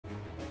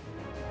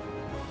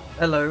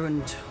Hello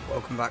and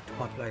welcome back to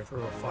my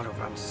playthrough of Final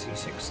Fantasy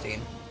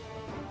XVI.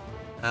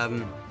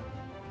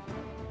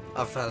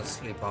 I fell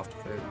asleep after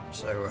food,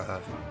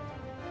 so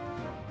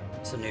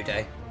it's a new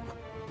day.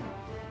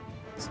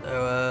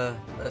 So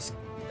let's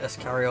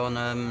carry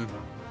on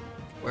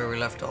where we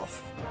left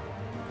off.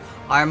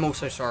 I am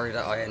also sorry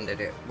that I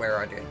ended it where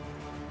I did.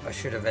 I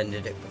should have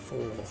ended it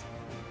before.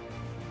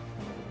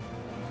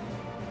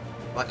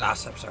 Like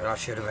last episode, I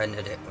should have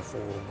ended it before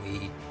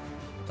we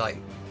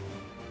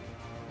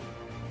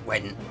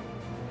went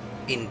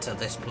into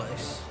this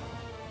place.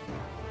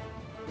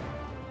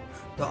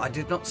 But I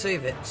did not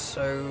save it,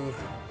 so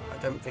I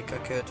don't think I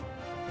could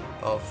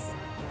have.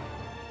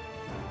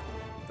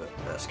 But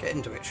let's get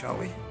into it, shall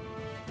we?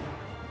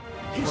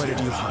 Where did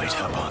you hide,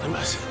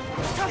 Hippopotamus?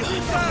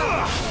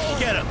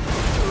 Get him!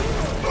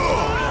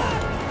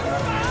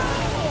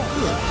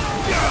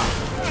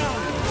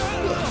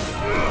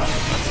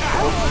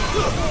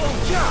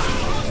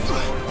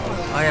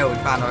 Oh yeah, we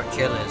found out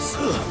Jill is.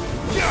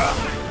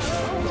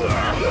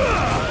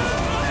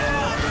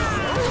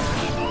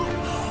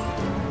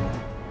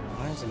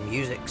 Why is the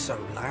music so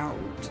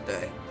loud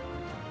today?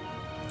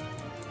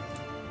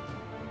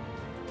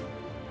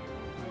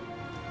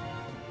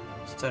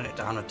 Let's turn it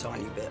down a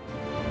tiny bit.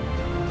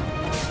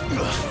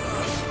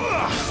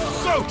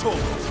 So tall!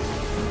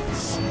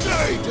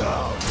 Stay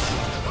down!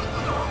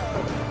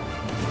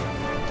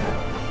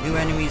 New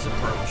enemies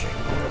approaching,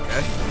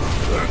 okay?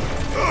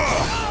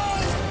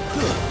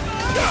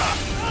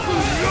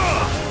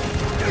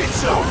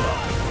 It's over!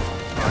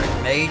 Alright,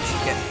 mage,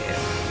 get here.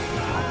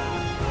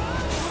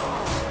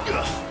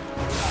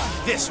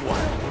 This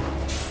one!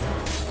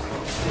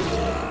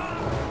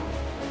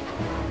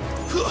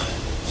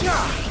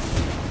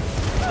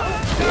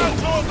 Down,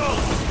 Torgal!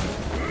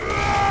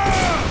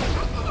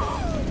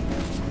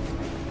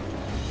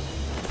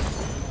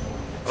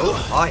 Oh,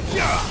 hi!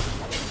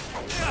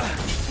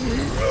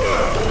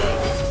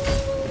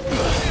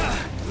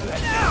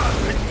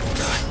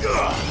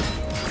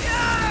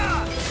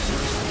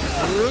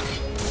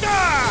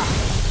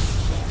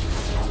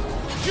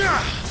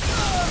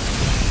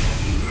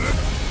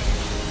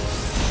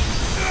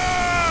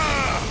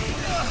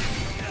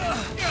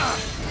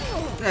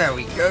 There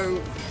we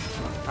go.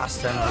 That's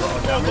done a lot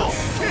of damage.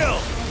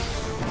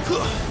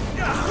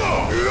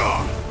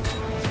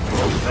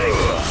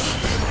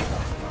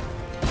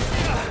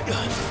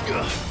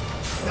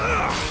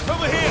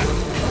 Over here!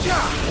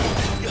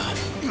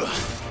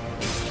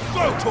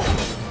 Go,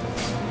 Torgal!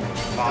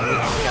 Come on, we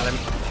can kill him.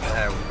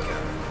 There we go.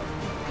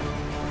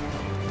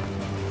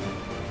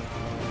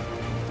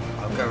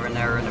 I'll go in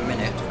there in a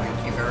minute.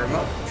 Thank you very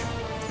much.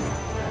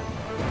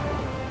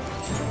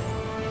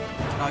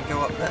 Can I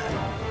go up there?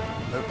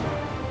 Nope.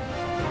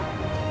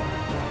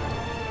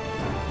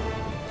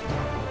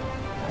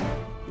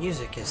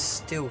 Music is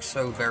still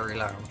so very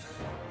loud.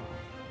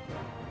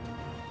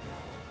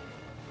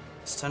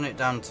 Let's turn it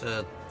down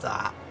to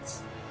that.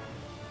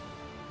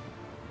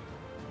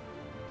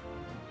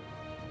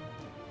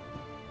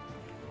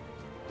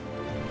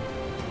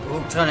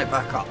 We'll turn it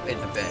back up in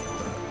a bit,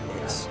 but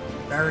it's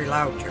very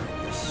loud during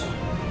this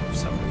for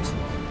some reason.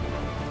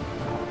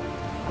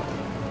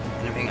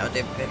 Anything I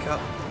did pick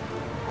up?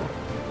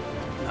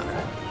 No.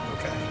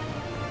 Okay.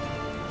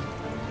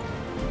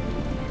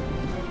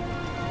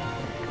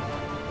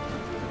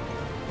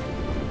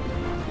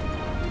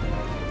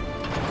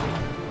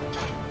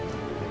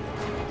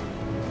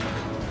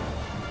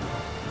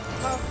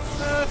 Have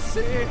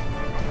mercy!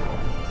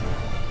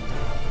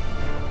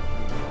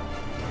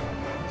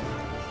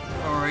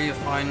 Sorry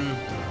if I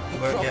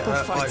won't get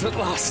hurt by fight at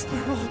last.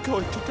 We're all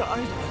going to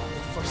die. The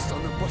first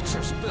on the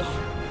butcher's bill.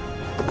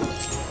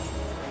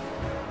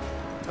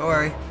 Don't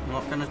worry, I'm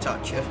not going to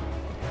touch you.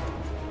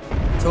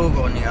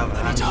 Torgal on the other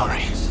hand.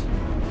 Nice.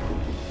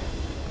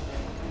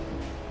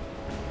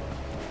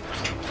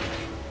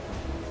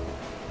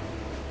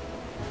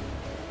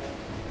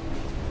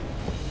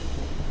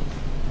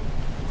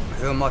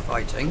 Who am I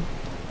fighting?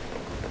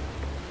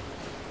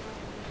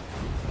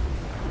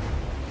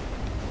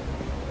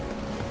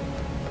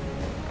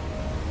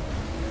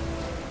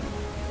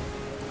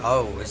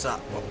 Oh, is that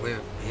what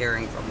we're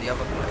hearing from the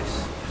other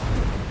place?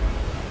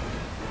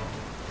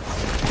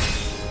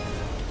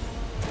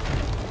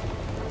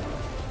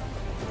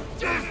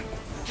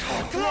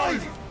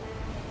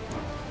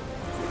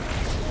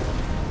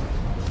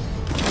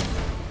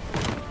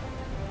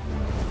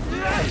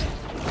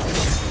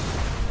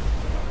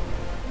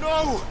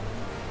 No!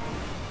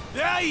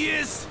 There he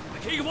is! The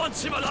king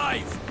wants him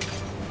alive!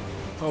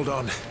 Hold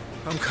on.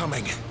 I'm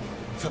coming.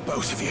 For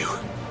both of you.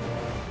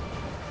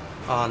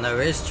 Oh no,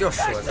 it's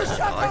Joshua this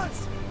guy.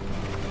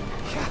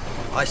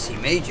 I see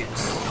mages.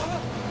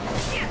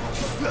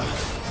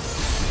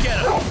 Get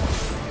him!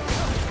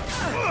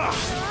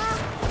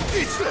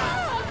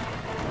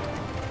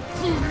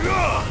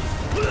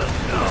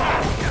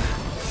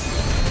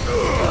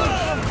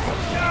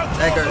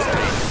 There goes the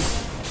mages.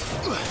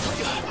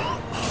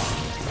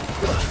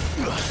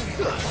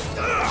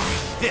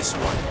 This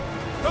one!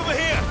 Over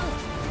here!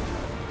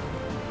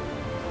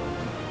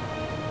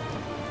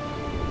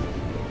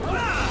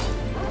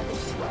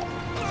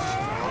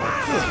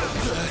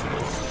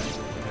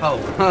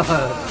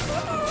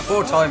 Oh,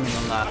 poor timing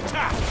on that.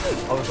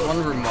 I was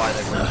wondering why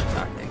they weren't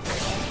attacking.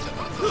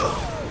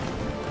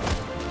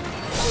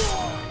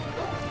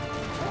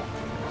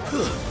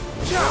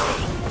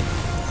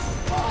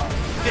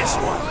 This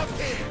one.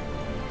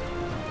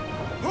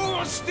 Who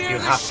will steer You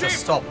the have ship? to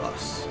stop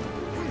us.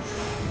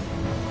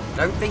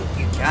 Don't think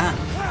you can.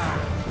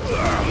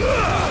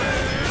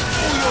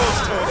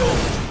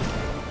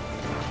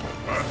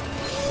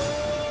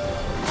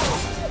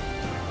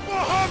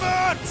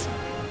 Muhammad!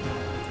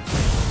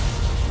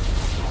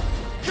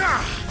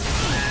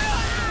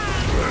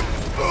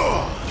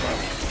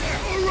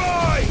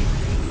 Alright!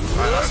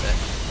 Right, that's it.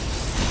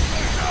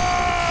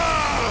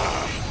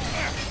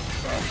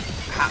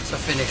 Had to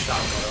finish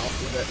that one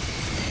off with it.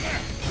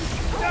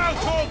 Now,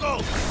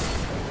 Torgal!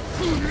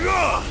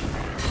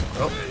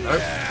 Oh,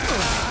 nope.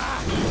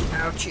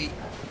 Ouchie.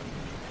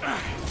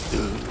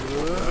 Too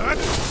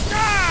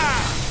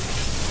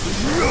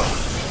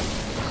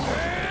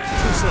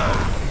slow.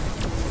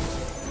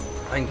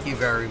 Thank you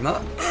very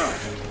much.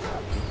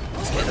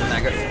 Let's get the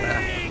nugget from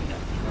there.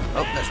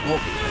 Oh, there's more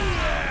people.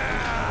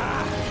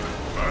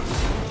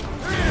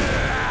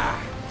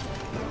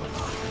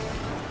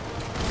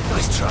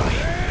 Nice try.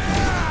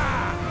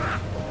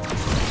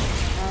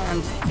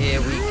 And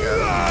here we go.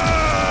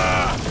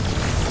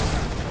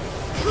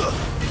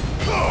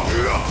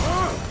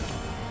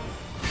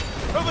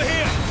 Over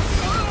here!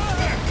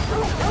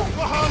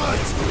 Muhammad!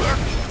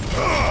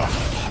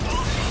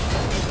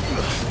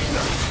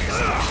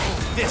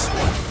 This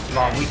one.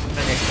 Well, we can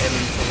finish him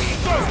until we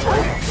go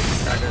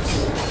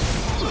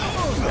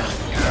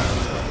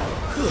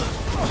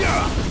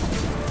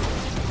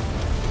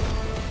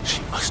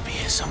She must be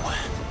here somewhere.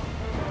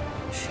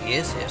 She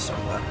is here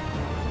somewhere.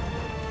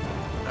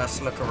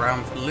 Let's look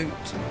around for loot.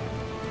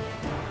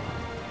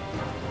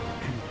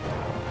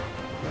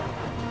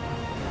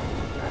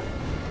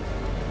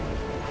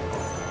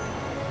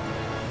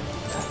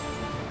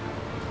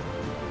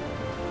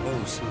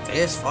 Oh, some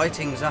fierce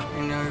fighting's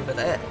happening over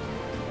there.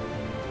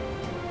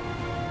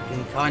 You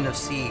can kind of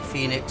see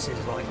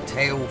Phoenix's like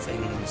tail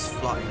things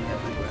flying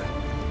everywhere.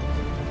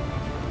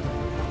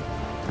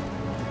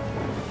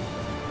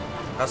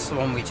 That's the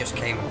one we just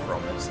came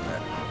from, isn't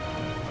it?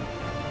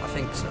 I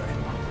think so.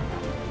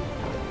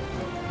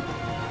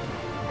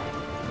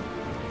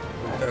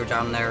 We'll go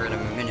down there in a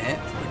minute.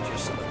 We're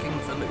just looking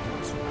for loot.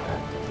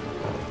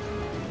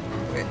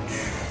 Which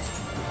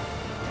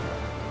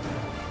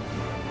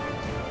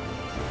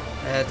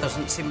there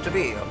doesn't seem to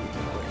be,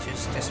 which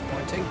is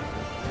disappointing.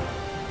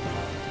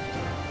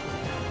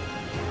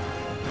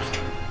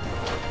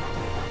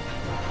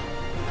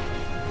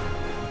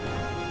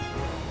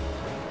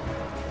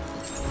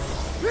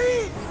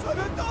 Please,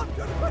 I'm not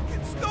gonna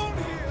fucking stone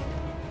here.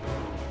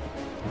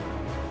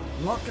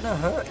 I'm not gonna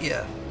hurt you.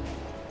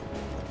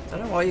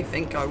 Don't know why you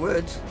think I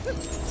would.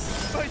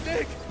 My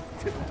leg!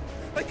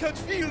 I can't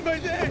feel my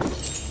leg!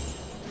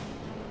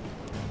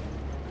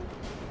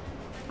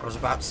 I was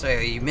about to say,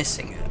 are you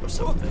missing it or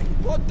something?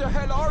 What the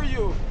hell are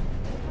you?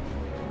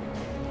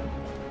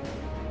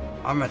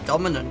 I'm a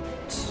dominant.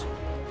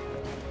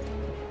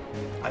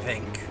 I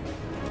think.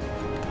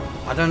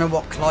 I don't know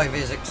what Clive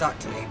is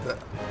exactly, but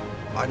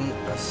I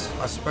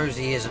suppose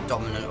he is a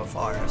dominant of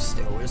fire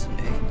still, isn't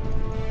he?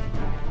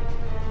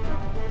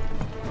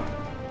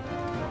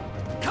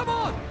 Come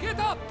on, get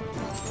up!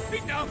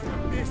 Enough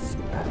from this.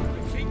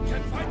 The king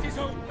can fight his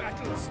own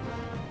battles.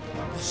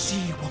 The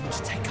sea won't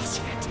take us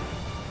yet.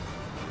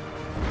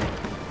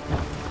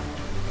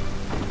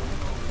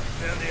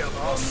 Any of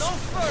us? No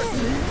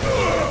first!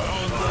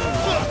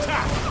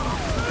 Attack!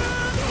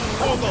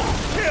 Torgal,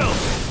 kill!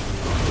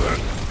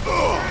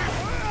 Oh,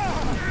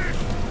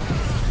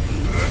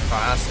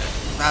 that's it.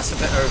 That's a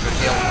bit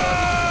overkill.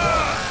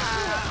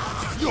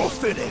 You're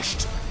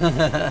finished.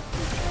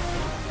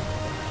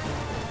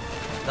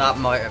 That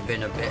might have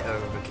been a bit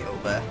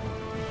overkill there.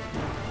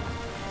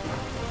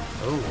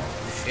 Oh,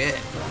 shit.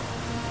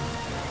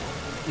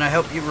 Can I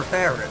help you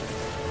repair it?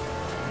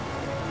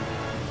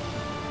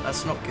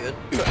 That's not good.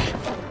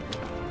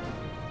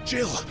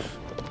 Jill,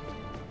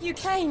 You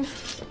came.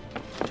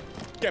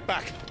 get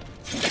back.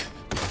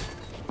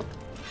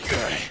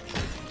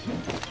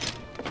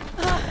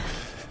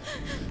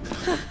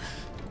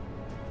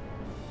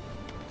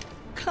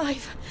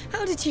 Clive,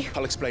 how did you...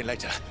 I'll explain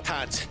later.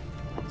 Hands.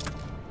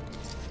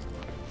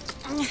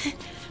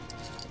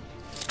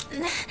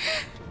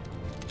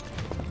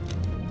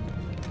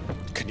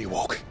 Can you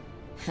walk?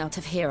 Out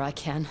of here I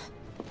can.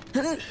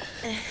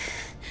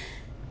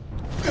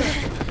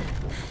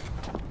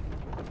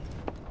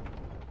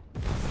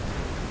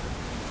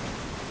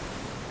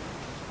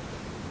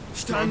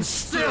 Stand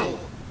still!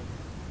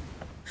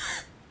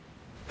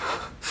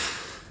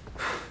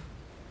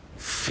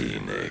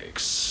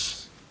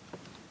 Phoenix,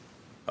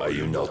 are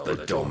you not the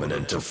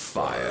dominant of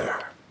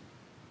fire?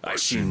 I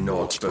see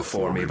naught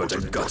before me but a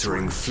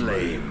guttering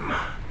flame.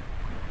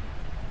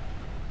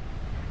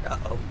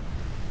 Uh-oh.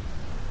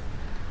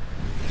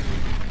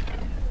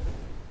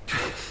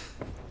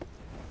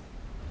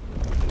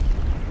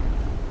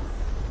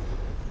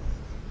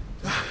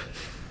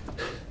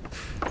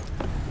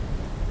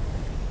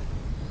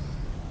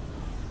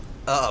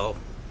 Uh-oh.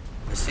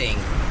 We're seeing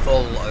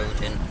full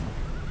Odin.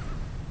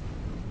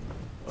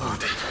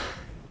 Odin.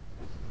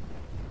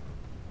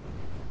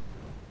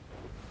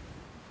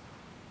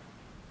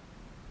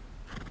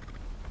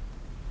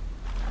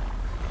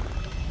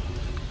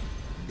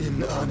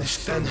 In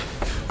honest then.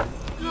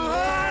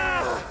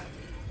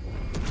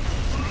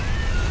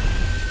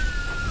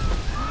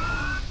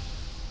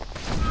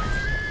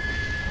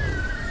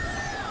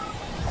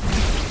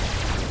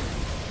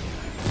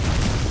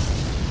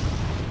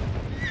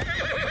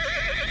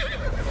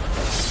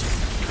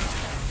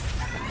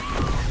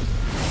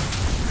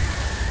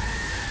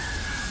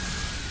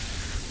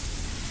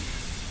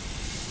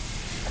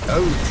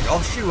 Oh,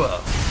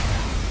 Joshua!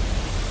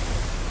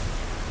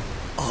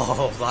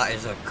 Oh, that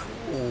is a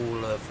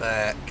cool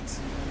effect.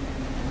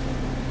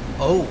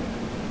 Oh.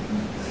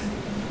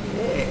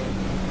 Yeah.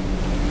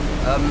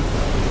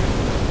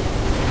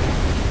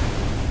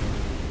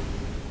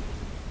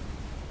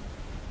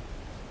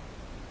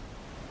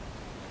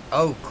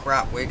 Oh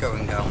crap, we're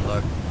going down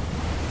though.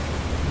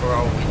 Or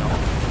are we not?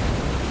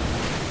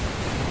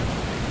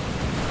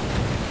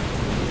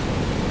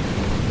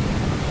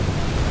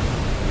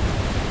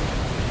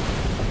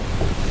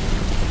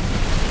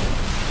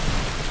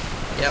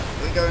 Yep,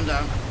 we're going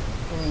down.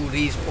 Ooh,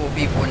 these poor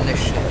people in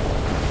this ship.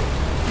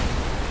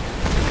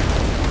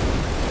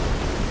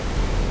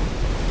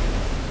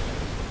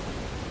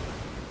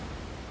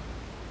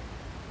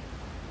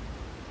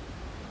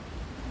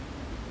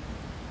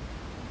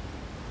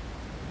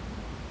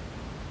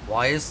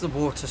 Why is the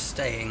water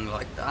staying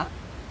like that?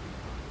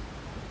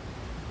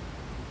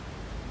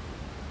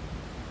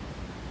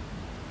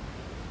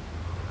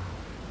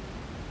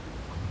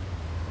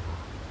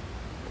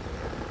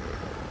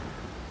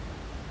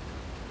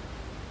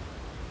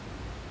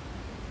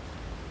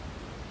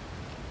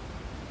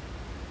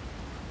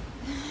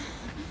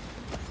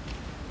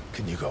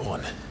 Can you go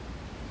on?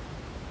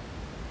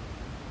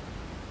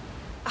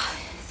 I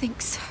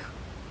think so.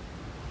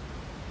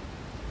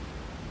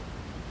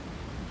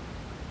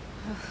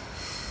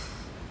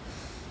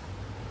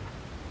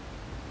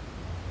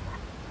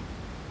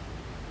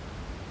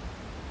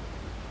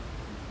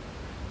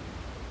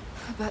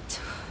 But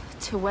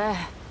to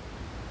where?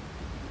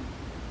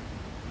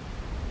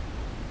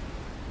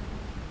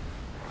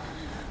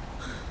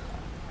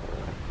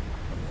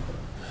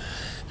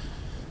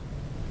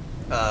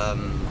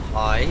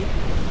 Hi?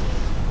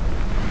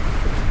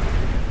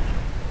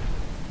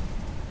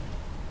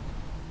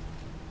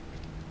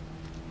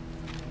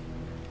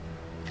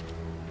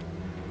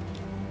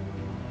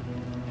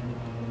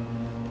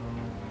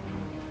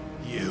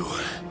 You.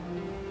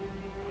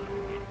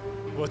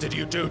 What did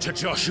you do to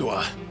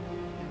Joshua?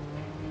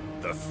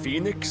 The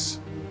Phoenix?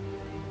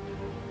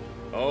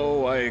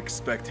 Oh, I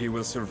expect he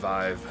will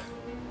survive.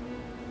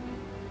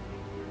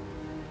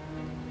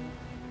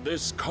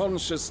 This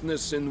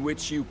consciousness in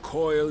which you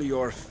coil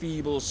your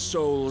feeble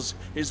souls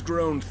is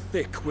grown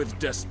thick with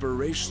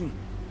desperation.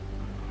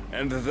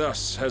 And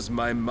thus has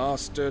my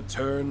master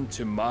turned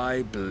to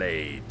my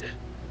blade.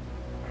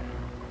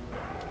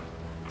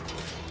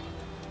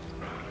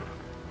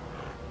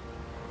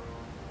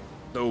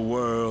 The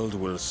world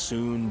will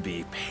soon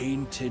be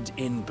painted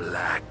in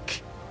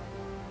black.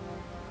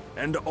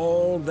 And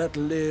all that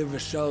live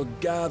shall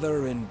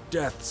gather in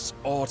death's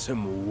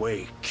autumn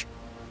wake.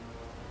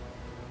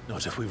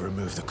 Not if we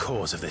remove the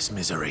cause of this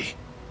misery.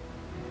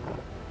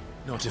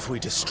 Not if we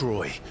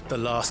destroy the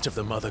last of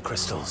the Mother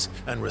Crystals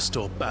and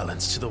restore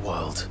balance to the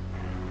world.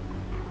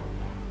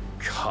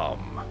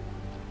 Come.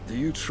 Do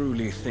you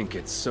truly think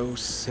it's so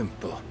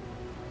simple?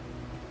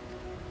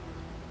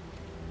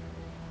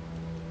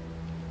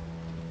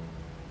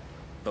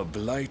 The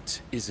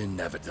Blight is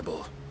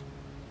inevitable.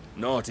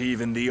 Not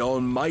even the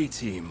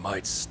Almighty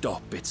might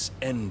stop its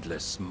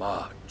endless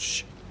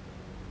march.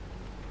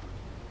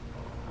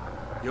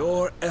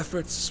 Your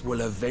efforts will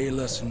avail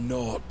us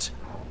naught.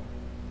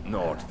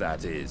 Naught,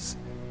 that is,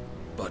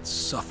 but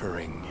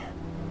suffering.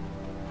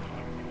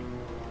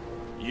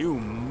 You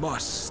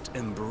must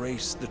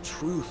embrace the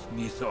truth,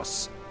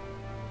 Mythos.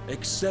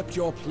 Accept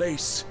your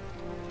place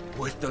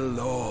with the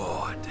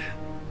Lord.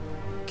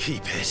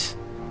 Keep it.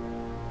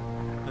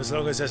 As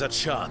long as there's a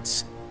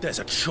chance, there's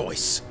a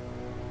choice.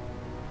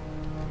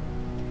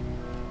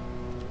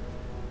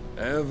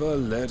 Ever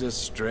led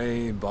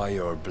astray by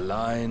your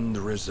blind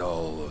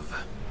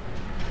resolve.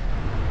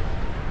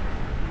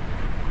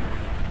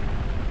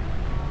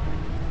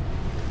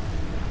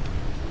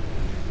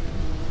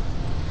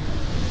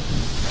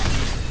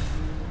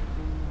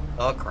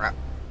 Oh crap.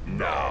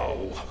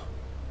 Now,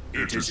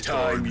 it is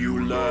time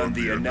you learn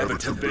the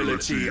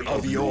inevitability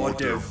of your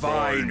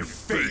divine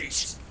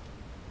fate.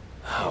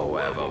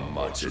 However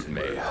much it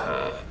may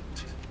hurt.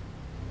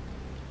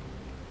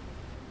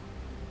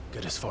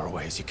 Get as far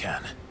away as you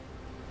can.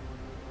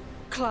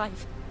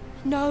 Clive,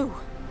 no.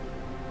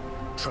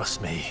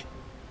 Trust me,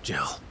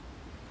 Jill.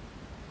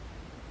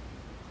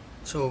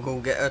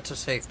 Torgal, get her to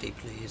safety,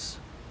 please.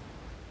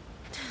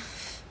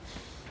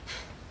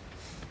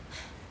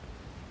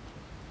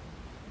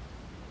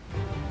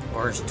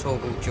 Or is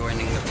Torgal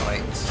joining the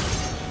fight?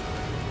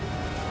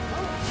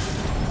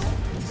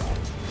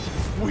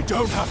 We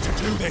don't have to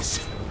do this.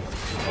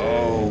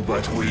 Oh,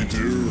 but we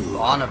do.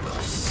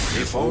 Barnabas.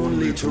 If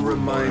only to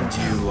remind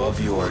you of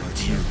your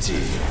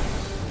duty.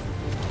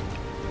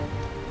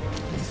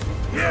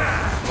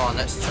 Come on,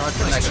 let's charge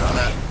the next one.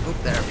 Oh,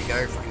 there we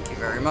go. Thank you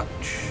very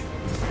much.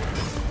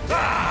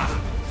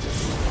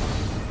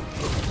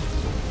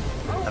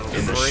 Level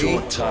In the 3.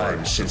 short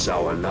time since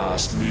our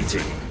last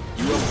meeting,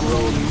 you have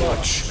grown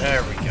much.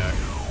 There we go.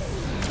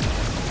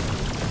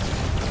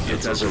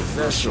 Yet as a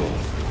vessel,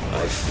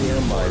 I fear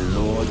my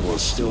lord will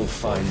still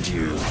find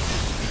you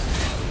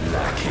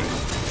lacking.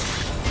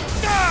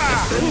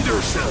 Defend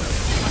yourself!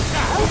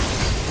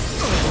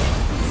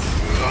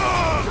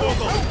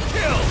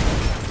 Kill!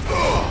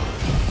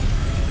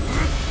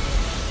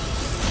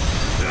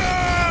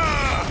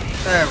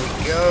 There we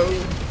go.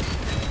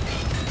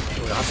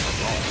 Oh, that's a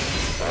lot.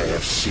 I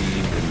have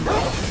seen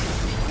enough.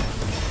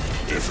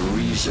 If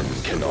reason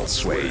cannot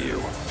sway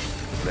you,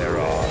 there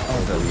are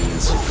other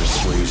means of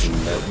persuasion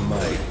that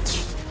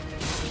might.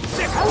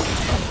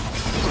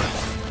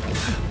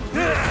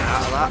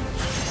 Out of that.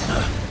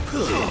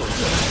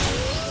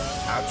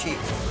 Ouchie.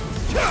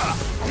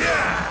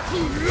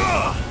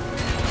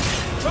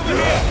 Over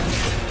here!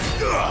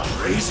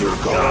 Raise your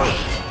guard!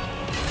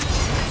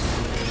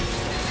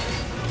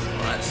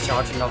 Let's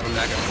charge another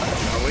mega punch,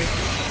 shall we?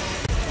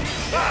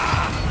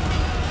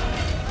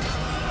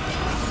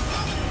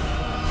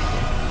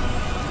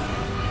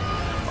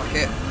 Fuck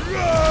it.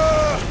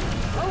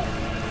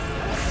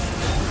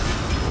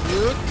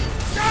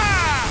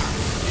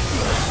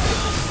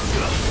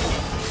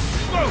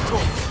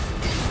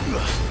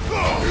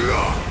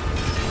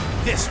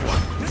 This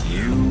one.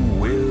 You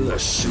will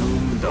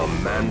assume the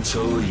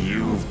mantle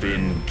you've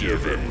been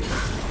given.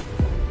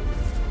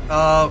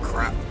 Oh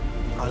crap.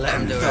 I'll let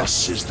him do it.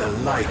 Thus is the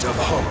light of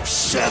hope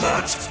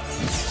severed.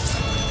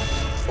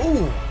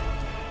 Ooh.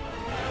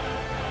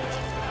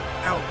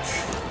 Ouch.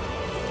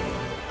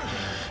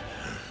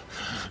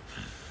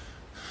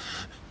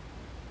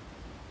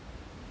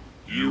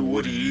 You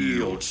would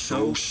yield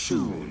so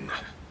soon.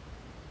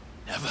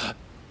 Never.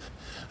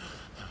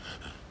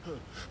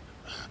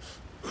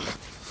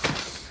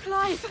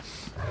 Clive!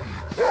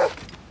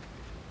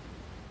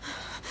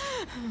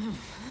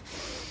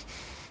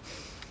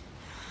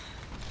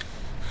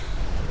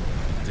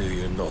 Do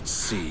you not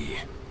see?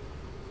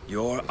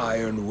 Your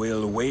iron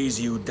will weighs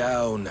you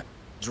down,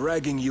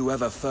 dragging you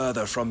ever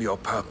further from your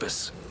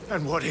purpose.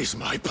 And what is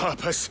my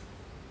purpose?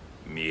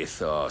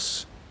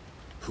 Mythos.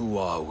 Who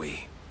are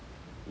we?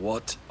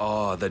 What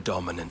are the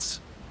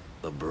dominants?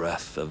 The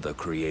breath of the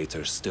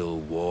Creator still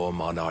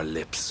warm on our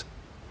lips.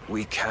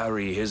 We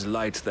carry his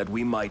light that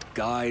we might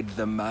guide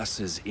the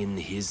masses in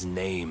his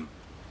name.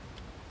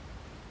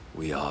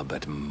 We are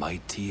but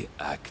mighty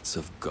acts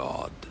of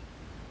God.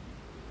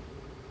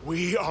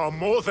 We are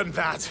more than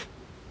that.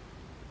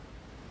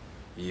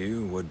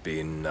 You would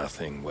be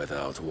nothing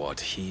without what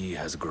he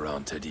has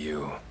granted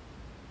you.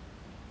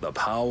 The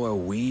power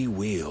we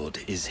wield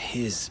is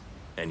his,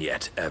 and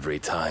yet every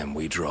time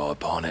we draw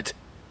upon it,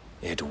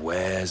 it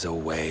wears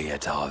away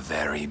at our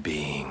very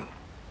being.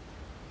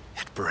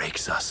 It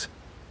breaks us.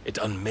 It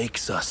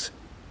unmakes us,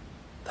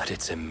 that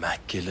its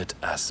immaculate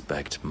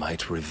aspect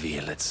might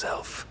reveal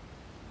itself.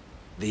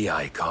 The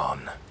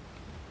icon.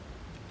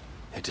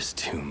 It is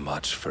too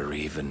much for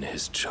even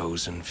his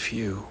chosen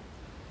few.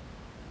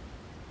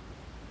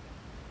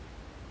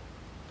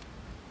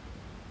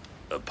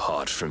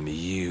 Apart from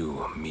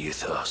you,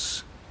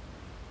 Mythos,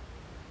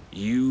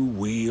 you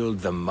wield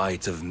the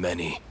might of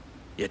many,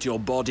 yet your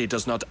body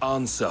does not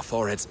answer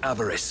for its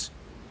avarice.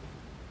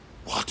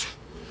 What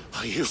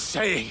are you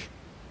saying?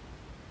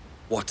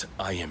 What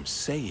I am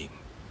saying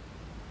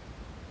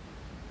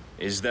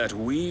is that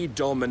we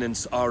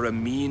dominants are a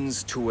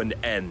means to an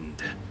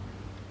end.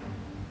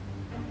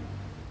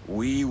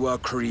 We were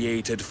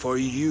created for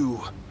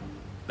you,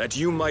 that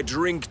you might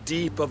drink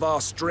deep of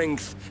our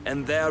strength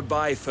and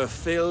thereby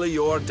fulfill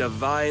your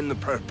divine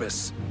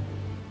purpose.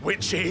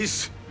 Which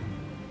is?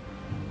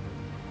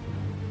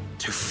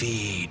 To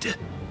feed.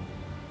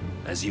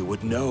 As you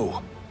would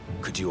know,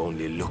 could you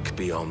only look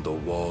beyond the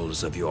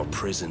walls of your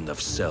prison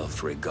of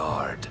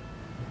self-regard.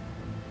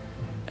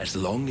 As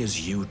long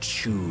as you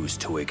choose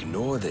to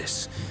ignore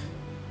this,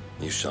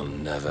 you shall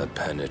never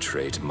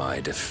penetrate my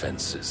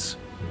defenses.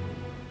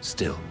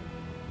 Still,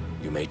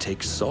 you may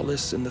take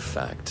solace in the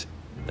fact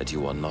that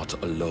you are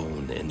not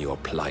alone in your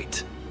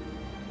plight.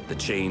 The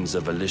chains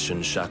of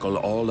volition shackle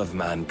all of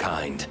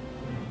mankind,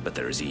 but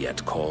there is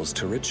yet cause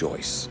to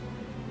rejoice.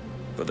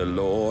 For the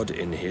Lord,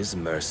 in his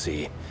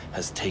mercy,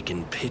 has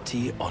taken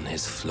pity on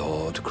his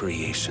flawed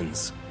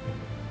creations,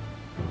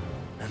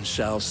 and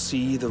shall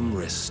see them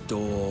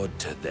restored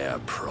to their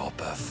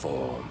proper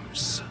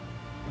forms.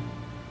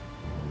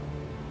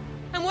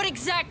 And what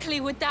exactly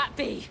would that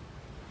be?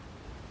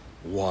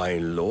 Why,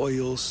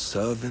 loyal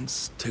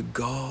servants to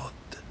God.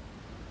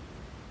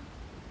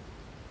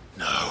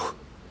 No.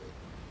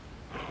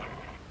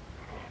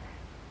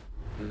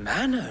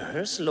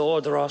 Manners,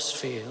 Lord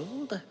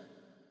Rossfield?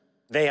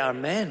 They are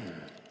men,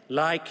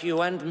 like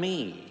you and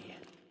me.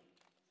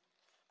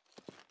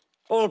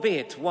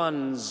 albeit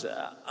ones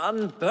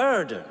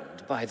unburdened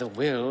by the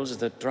wills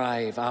that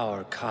drive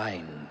our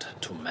kind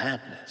to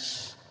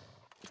madness.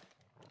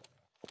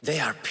 They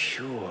are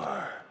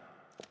pure.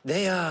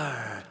 They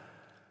are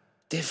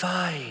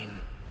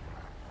divine.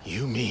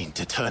 You mean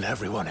to turn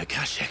everyone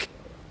Akashic?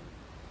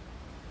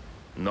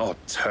 Not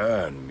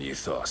turn,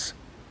 Mythos.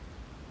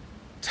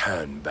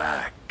 Turn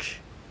back.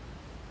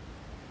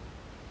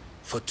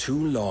 For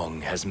too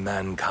long has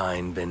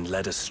mankind been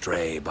led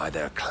astray by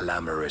their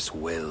clamorous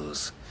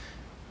wills.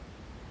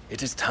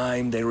 It is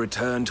time they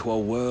return to a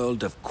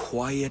world of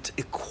quiet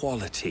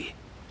equality,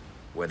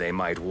 where they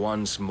might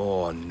once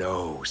more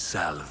know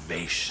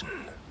salvation.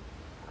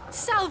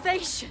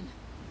 Salvation!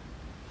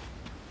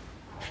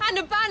 And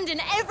abandon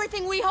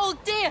everything we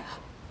hold dear!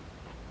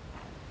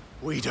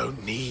 We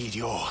don't need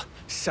your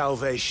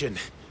salvation.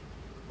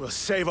 We'll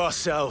save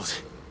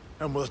ourselves,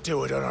 and we'll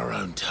do it on our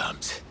own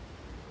terms.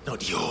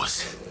 Not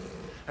yours.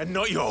 And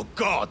not your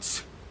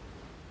gods!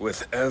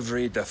 With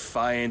every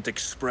defiant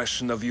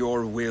expression of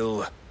your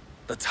will,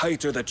 the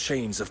tighter the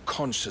chains of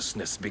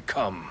consciousness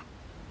become.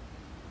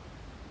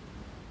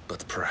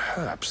 But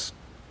perhaps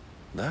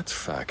that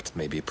fact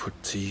may be put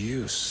to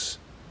use.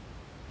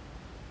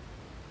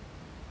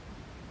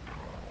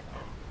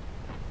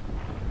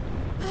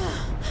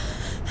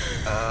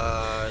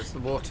 Is the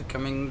water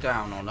coming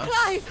down on us?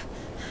 Clive!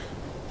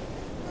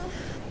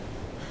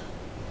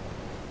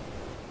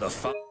 The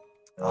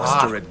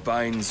faster it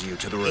binds you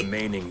to the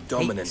remaining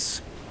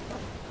dominance,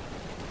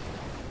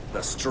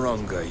 the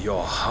stronger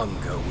your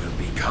hunger will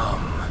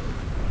become.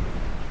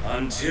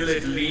 Until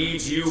it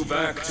leads you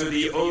back to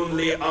the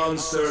only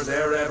answer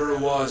there ever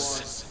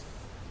was.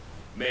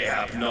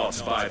 Mayhap not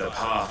by the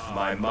path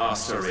my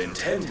master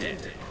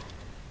intended,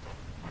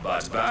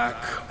 but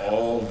back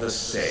all the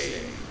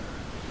same.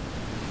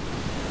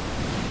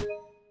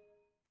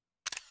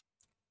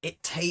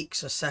 It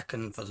takes a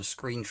second for the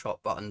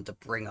screenshot button to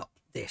bring up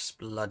this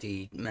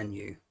bloody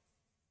menu,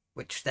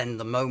 which then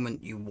the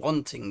moment you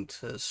wanting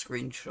to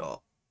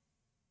screenshot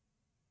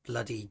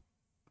bloody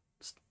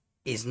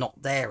is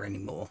not there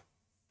anymore.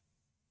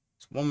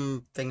 It's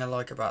one thing I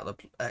like about the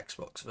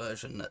Xbox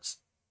version that's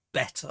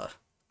better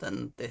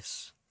than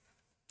this.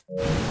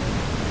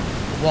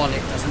 One, it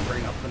doesn't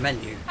bring up the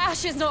menu.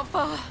 Ash is not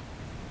far.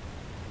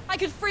 I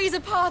could freeze a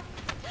path.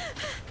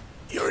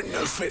 You're in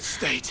no fit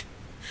state.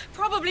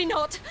 Probably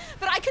not,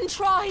 but I can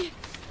try.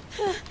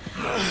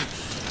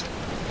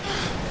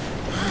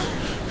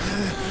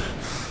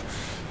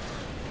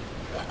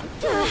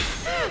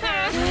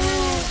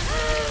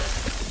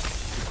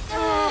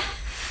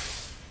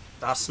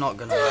 That's not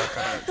gonna work,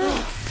 I don't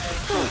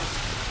think.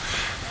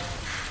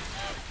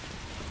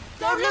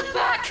 Don't look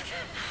back!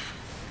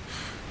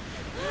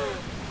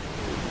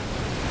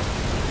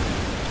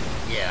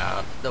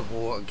 Yeah, the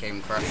water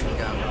came crashing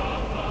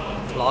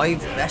down.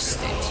 Clive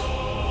vested.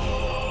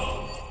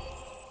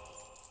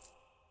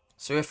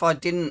 So if I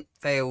didn't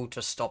fail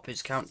to stop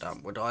his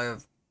countdown, would I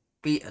have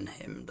beaten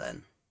him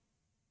then?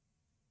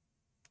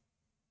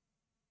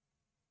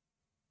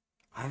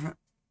 I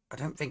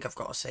don't think I've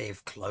got a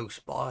save close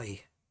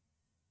by.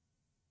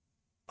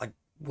 I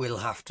will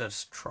have to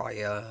try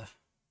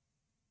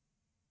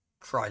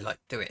like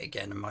do it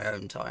again in my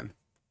own time.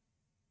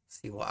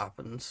 See what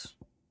happens.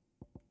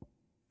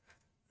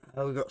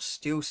 Oh, we got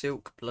steel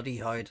silk, bloody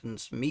hide, and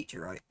some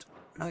meteorite.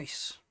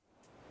 Nice.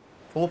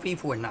 4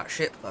 people in that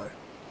ship though.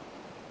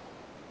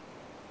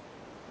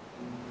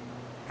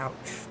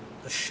 Ouch.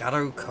 The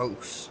Shadow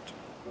Coast.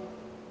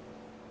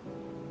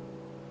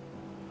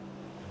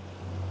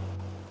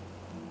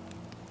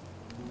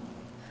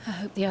 I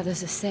hope the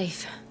others are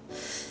safe.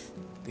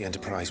 The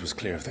Enterprise was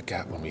clear of the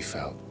gap when we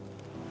fell.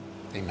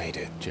 They made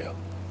it, Jill.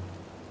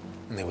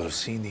 And they will have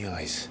seen the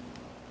ice,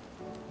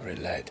 where it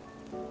led.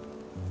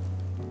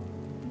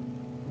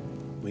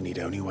 We need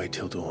only wait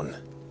till dawn.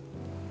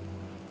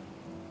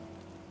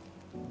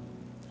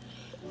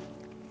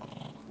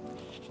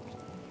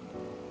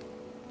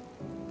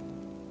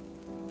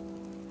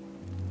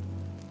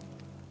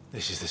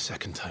 This is the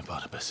second time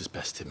Barnabas has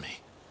bested me.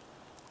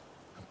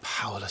 I'm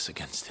powerless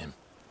against him.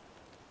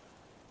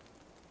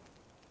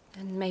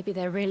 And maybe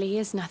there really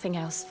is nothing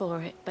else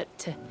for it but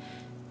to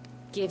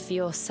give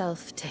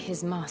yourself to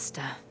his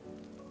master.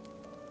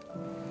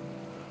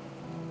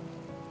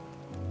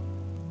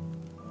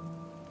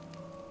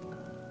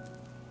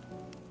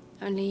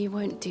 Only you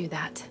won't do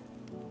that.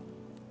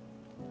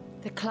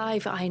 The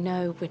Clive I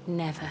know would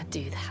never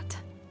do that.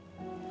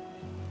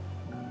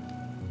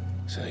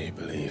 So you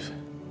believe?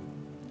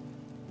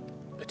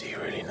 But do you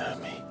really know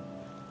me?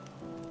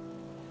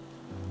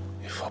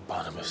 If what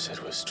Barnabas said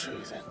was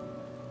true, then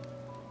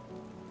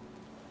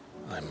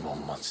I'm more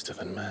monster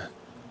than man.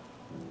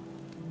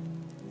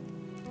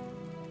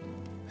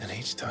 And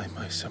each time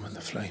I summon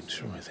the flames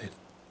from within,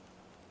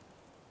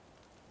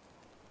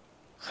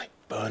 I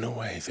burn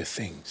away the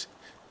things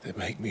that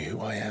make me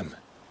who I am.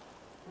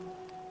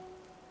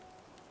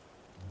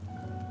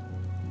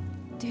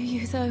 Do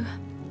you, though?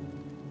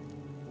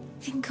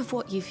 Think of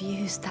what you've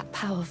used that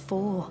power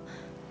for.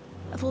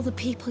 Of all the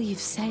people you've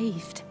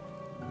saved.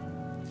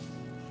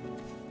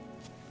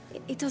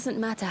 It doesn't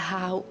matter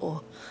how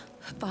or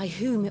by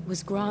whom it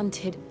was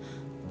granted,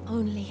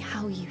 only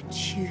how you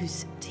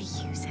choose to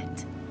use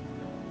it.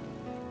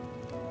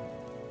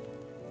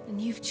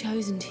 And you've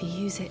chosen to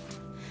use it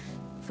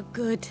for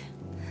good,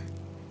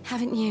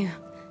 haven't you?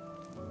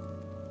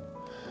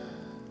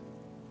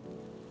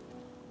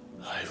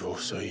 I've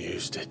also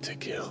used it to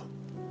kill.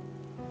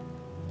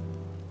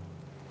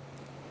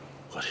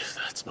 What if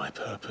that's my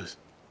purpose?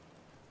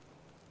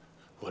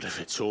 What if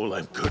it's all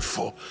I'm good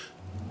for?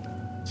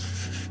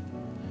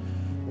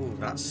 Ooh,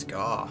 that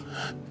scar.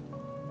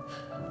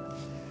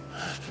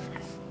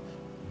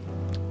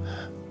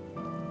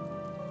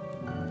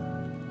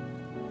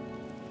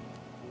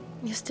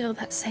 You're still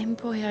that same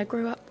boy I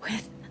grew up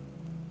with.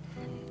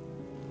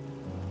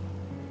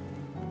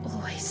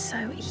 Always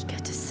so eager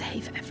to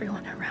save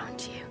everyone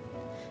around you,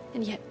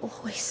 and yet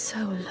always so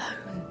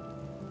alone.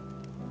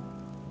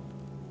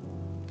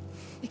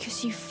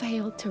 Because you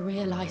failed to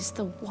realize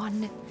the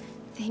one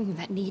thing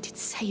that needed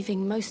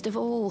saving most of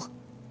all.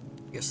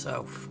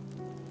 Yourself.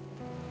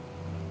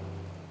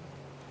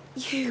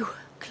 You,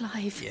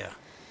 Clive. Yeah.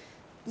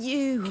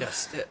 You.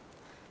 Just it.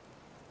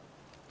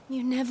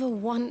 You never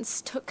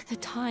once took the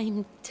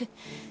time to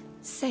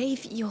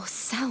save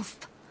yourself.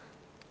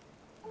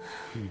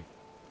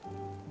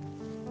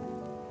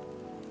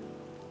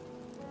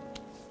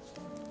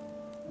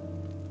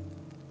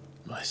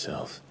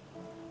 Myself.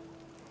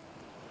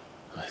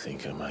 I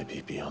think I might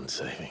be beyond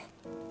saving.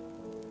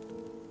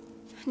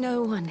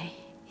 No one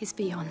is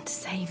beyond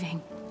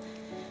saving,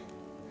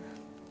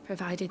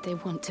 provided they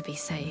want to be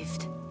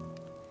saved.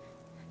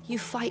 You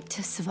fight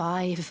to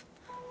survive.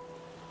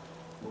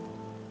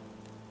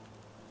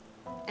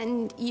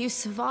 And you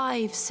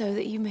survive so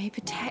that you may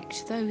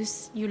protect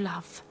those you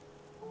love.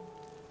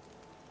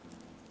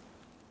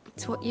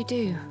 It's what you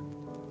do.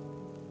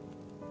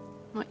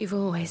 What you've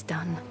always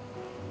done.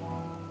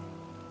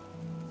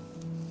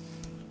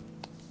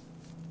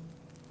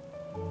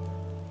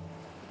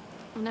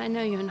 And I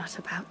know you're not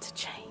about to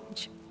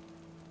change.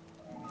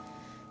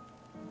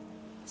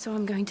 So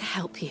I'm going to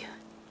help you.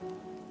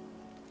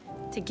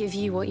 To give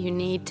you what you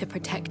need to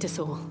protect us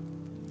all.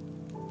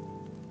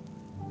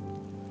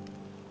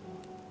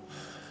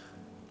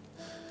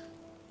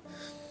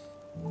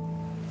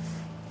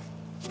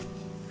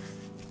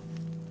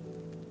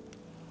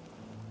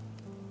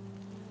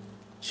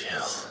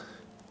 Jill.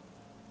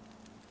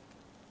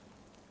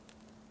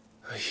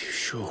 Are you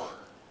sure?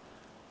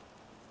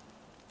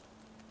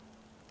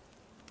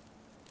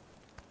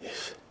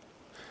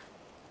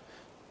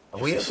 Are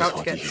we If this about is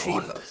to get what you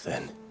Shiva? want,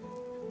 then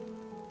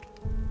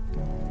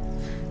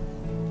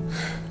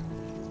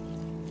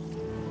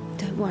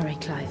Don't worry,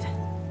 Clive.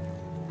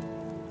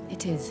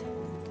 It is.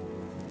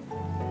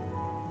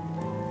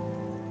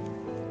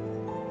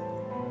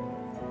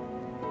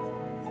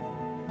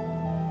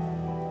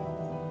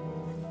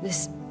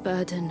 This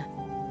burden,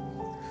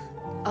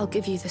 I'll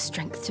give you the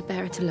strength to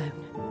bear it alone.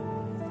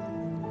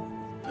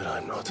 But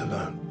I'm not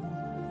alone.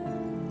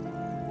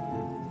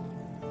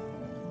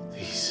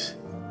 These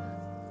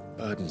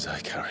burdens I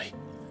carry,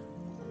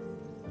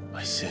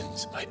 my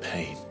sins, my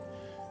pain,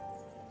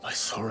 my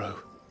sorrow,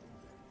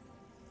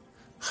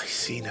 I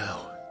see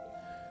now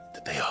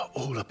that they are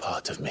all a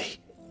part of me.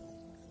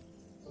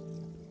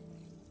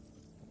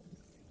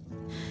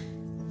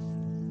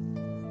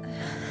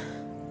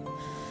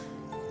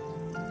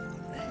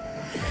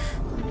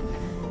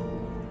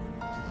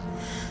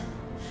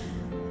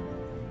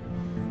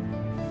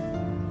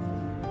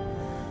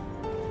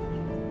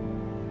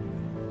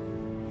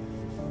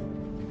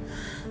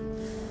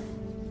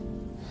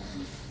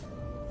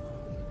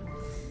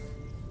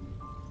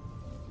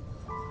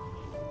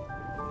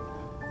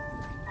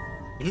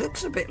 He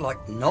looks a bit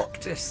like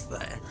Noctis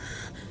there.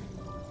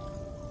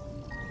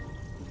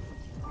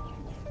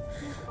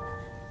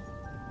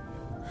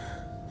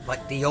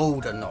 Like the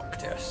older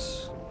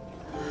Noctis.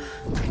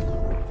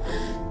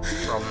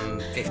 From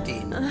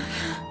 15.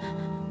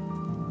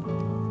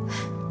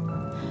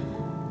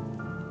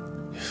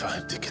 If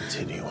I'm to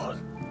continue on,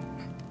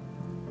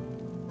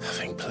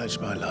 having pledged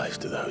my life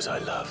to those I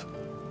love,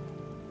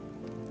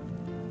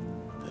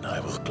 then I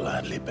will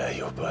gladly bear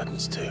your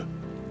burdens too.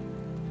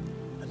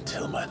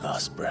 Until my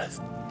last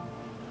breath.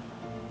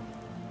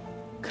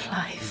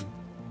 Clive.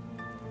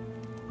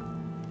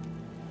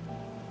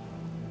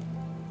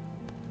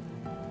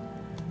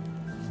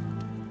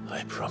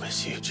 I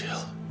promise you, Jill.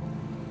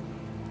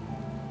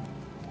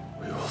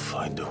 We will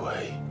find a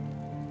way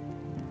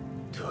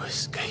to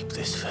escape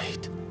this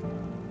fate.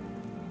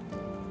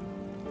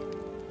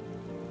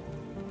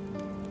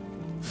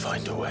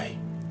 Find a way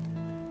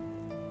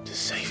to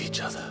save each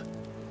other.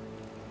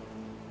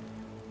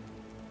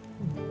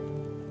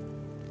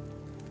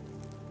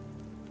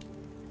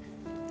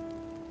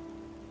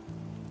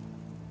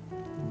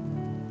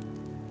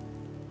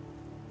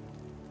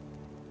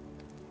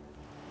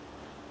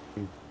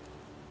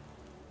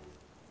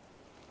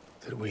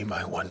 That we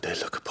might one day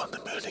look upon the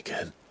moon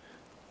again,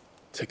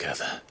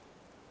 together.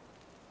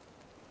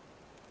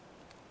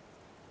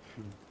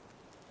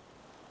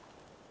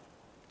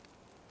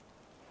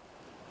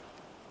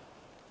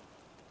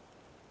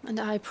 And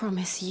I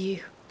promise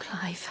you,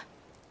 Clive,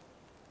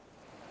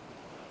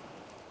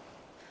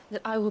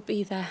 that I will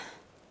be there,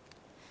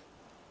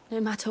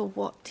 no matter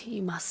what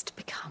you must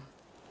become.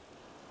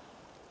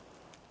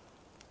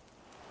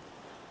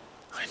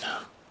 I know.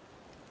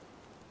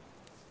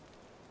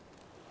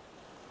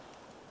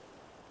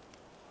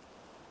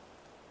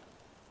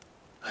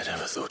 I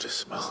never thought a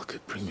smile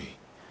could bring me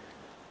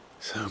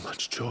so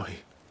much joy.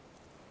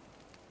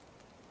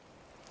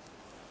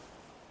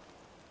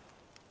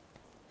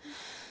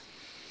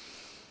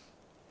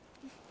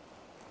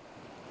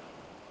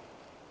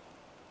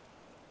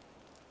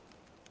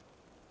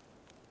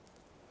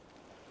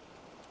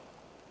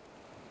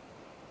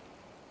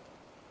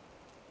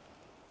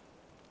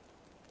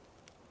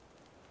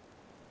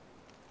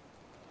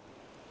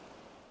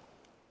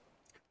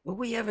 Will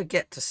we ever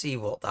get to see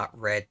what that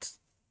red,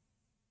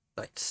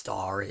 like,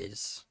 star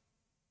is?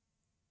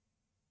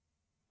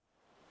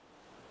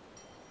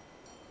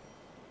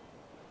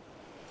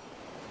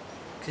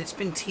 Because it's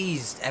been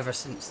teased ever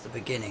since the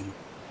beginning.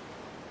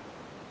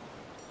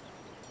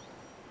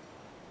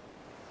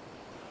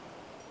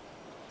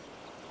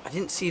 I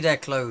didn't see their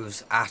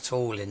clothes at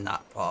all in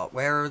that part.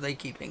 Where are they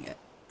keeping it?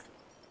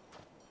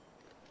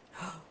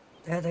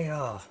 There they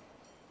are.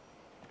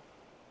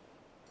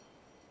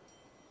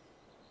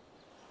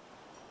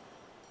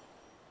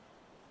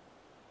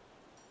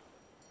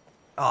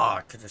 Ah,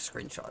 I could have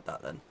screenshotted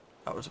that then.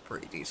 That was a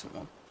pretty decent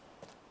one.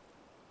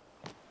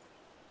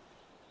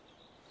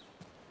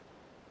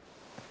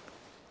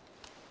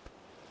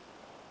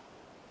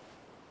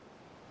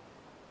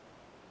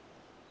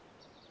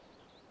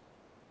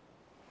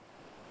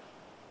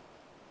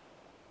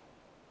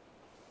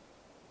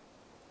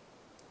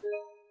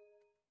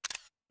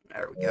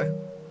 There we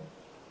go.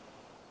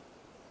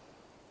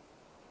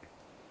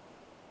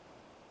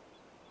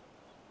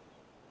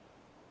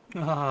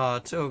 Ah,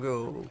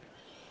 Togo.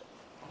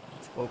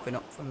 He's woken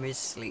up from his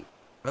sleep.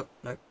 Nope,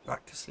 nope,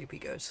 back to sleep he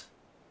goes.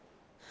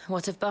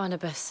 What of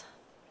Barnabas?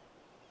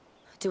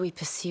 Do we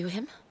pursue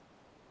him?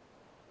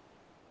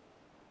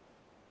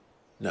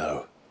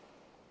 No.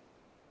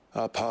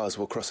 Our paths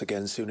will cross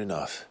again soon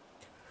enough.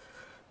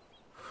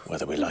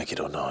 Whether we like it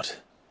or not.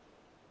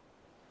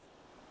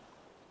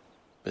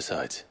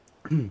 Besides,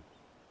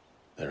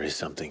 there is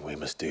something we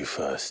must do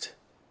first.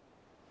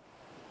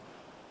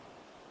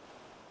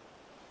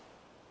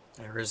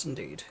 There is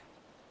indeed.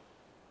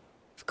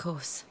 Of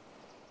course.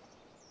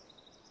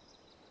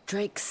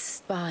 Drake's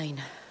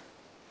spine.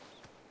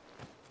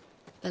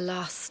 The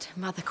last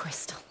mother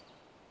crystal.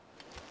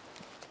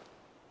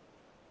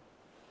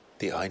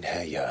 The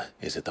Einherja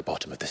is at the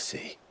bottom of the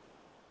sea.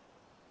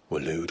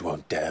 Waloed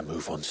won't dare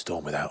move on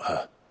Storm without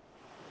her.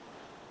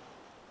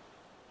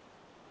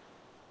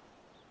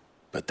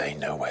 But they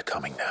know we're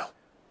coming now.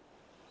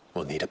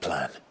 We'll need a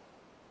plan.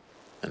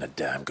 And a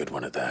damn good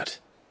one at that.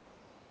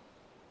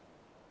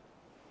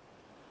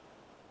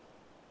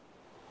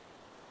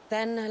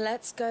 Then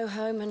let's go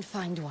home and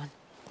find one.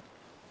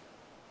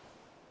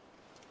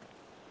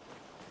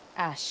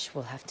 Ash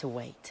will have to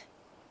wait.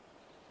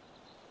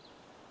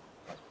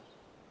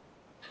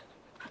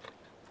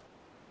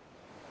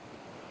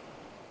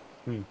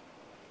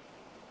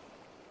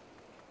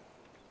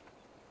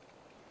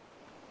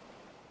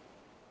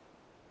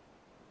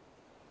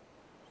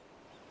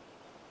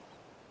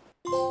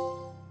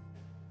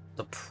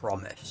 The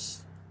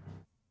promise.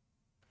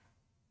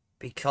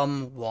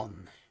 Become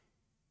one.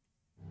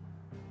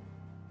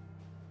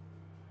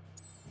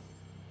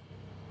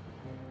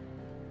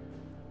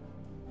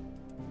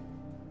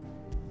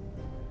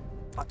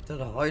 Back to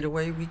the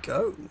hideaway we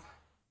go.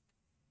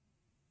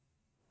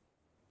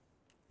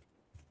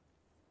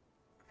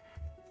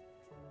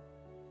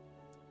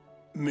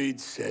 Mid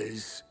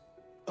says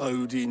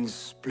Odin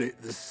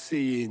split the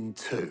sea in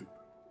two.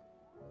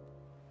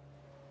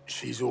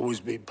 She's always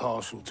been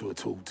partial to a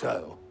tall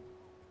tale.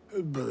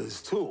 But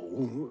there's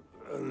tall,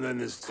 and then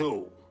there's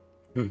tall.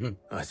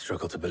 I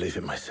struggle to believe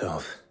it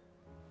myself.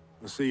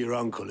 I see your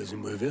uncle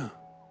isn't with you.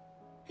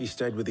 He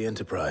stayed with the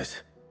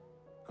Enterprise.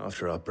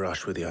 After our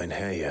brush with the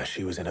Einherja,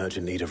 she was in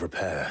urgent need of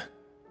repair.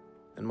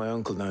 And my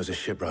uncle knows a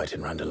shipwright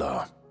in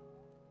Randalar.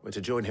 We're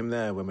to join him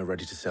there when we're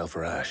ready to sail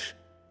for Ash.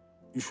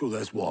 You sure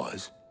that's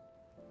wise?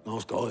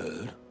 Last I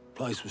heard, the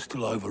place was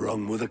still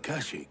overrun with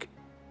Akashic.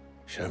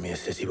 Show me a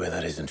city where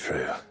that isn't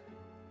true.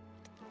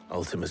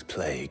 Ultima's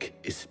plague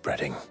is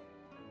spreading.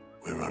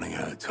 We're running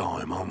out of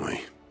time, aren't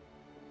we?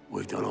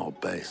 We've done our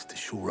best to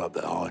shore up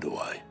that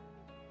hideaway.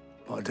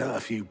 But I doubt a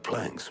few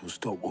planks will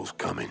stop what's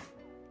coming.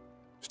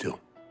 Still,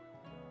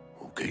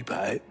 we'll keep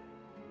at it.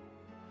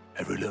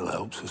 Every little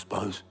helps, I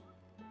suppose.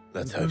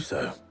 Let's hope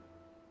so.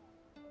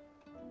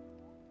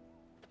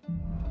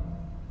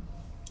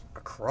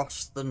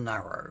 Across the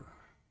Narrow.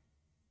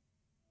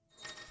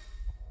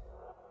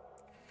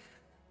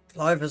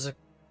 Clive has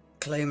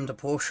claimed a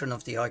portion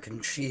of the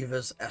Icon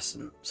Shiva's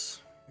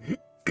essence.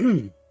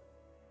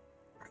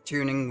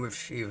 Tuning with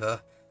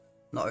Shiva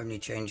not only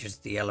changes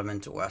the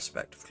elemental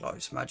aspect of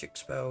Clive's magic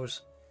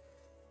spells,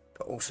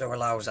 but also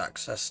allows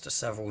access to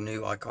several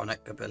new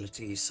iconic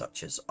abilities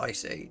such as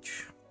Ice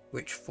Age.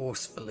 which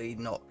forcefully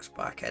knocks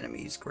back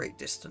enemies great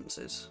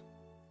distances.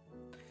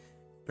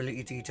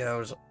 Ability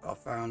details are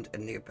found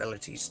in the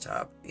Abilities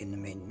tab in the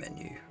main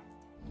menu.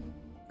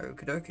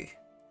 Okie dokie.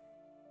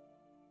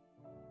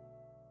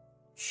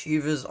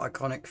 Shiva's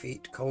iconic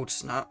feat, Cold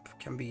Snap,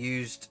 can be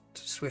used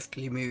to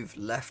swiftly move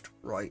left,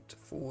 right,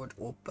 forward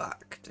or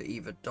back to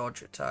either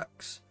dodge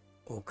attacks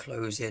or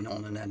close in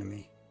on an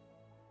enemy.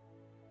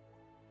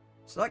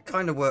 So that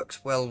kind of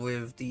works well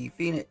with the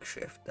Phoenix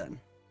Shift then.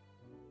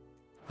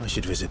 I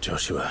should visit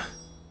Joshua,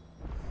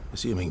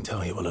 assuming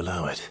Talia will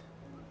allow it.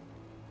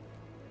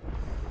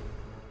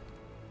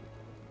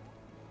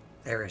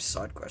 There is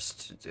side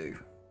quests to do.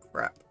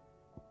 Crap.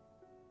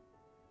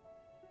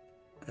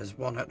 There's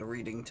one at the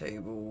reading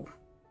table.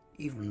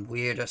 Even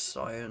weirder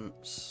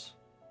science.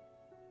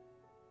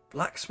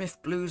 Blacksmith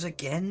blues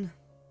again?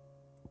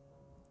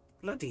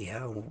 Bloody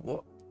hell,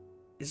 what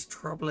is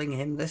troubling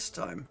him this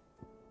time?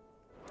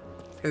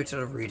 Let's go to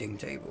the reading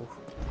table.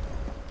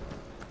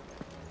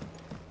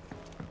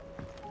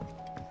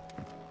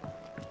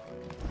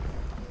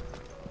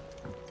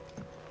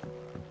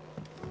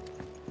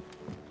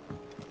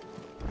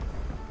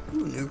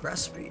 Ooh, new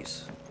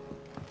recipes.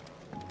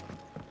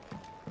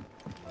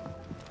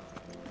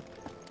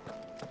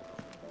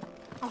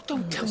 Oh,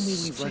 don't tell me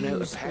we've run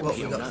out of What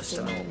we happy got on this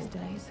us. time?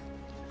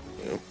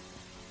 Yep.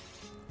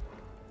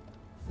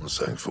 What's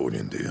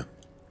Sancfordian, dear?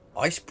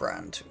 Ice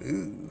brand,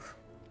 ooh.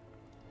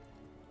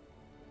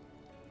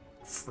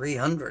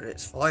 300,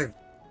 it's 5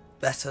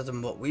 better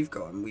than what we've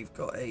got, and we've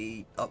got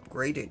a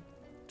upgraded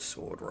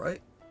sword,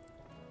 right?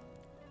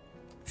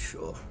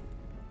 Sure.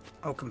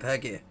 Oh, compare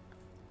gear.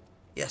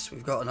 Yes,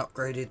 we've got an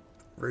upgraded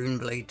Rune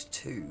Blade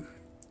 2.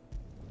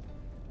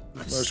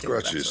 That's No still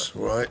scratches,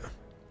 better. right?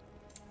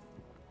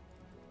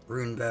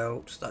 Rune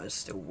Belt, that is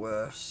still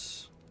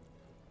worse.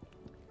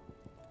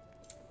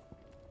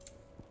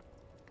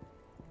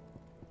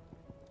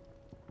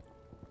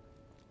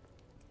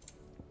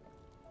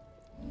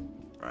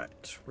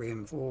 Right,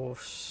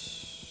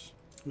 reinforce.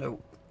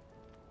 Nope.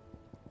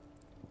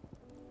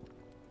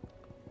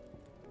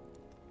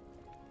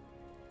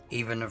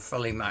 Even a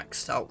fully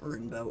maxed out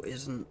Rune Belt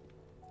isn't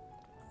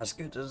as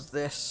good as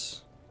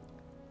this.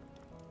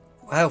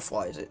 Health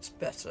wise, it's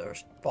better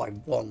by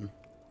 1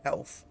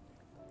 health.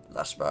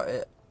 That's about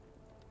it.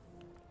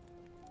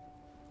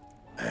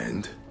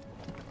 And?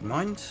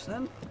 Mind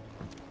then?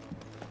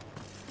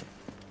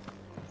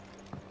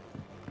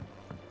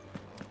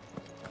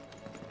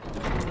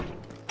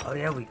 Oh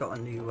yeah, we got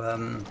a new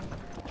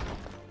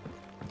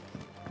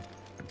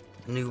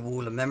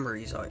Wall of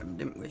Memories item,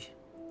 didn't we?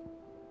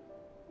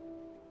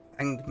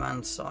 Hanged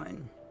Man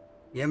sign.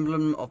 The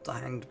emblem of the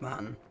Hanged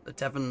Man, the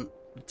tavern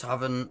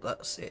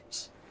that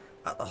sits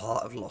at the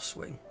heart of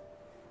Lostwing.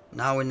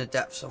 Now in the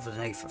depths of an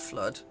Aether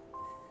flood,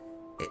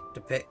 it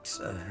depicts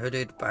a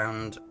hooded,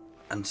 bound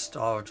and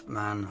starved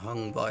man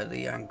hung by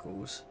the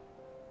ankles,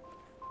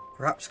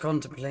 perhaps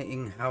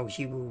contemplating how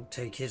he will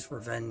take his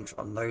revenge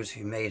on those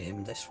who made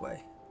him this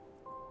way.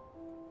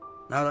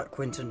 Now that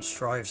Quentin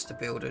strives to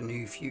build a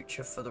new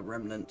future for the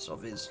remnants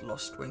of his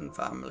Lostwing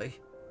family,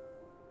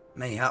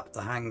 mayhap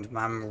the Hanged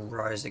Man will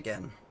rise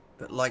again,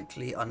 but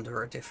likely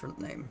under a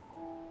different name.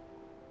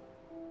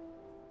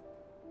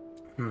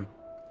 We're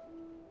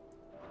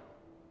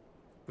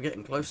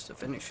getting close to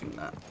finishing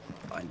that,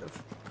 kind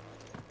of.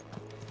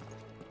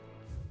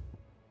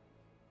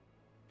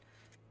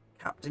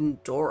 Captain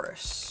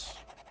Doris.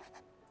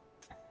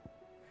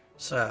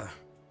 Sir,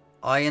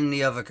 I and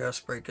the other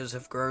Cursebreakers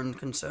have grown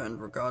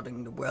concerned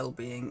regarding the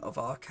well-being of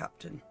our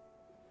captain.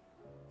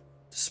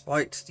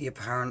 Despite the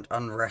apparent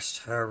unrest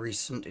her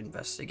recent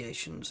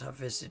investigations have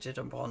visited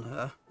upon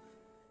her,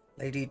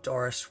 Lady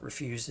Doris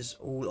refuses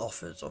all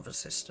offers of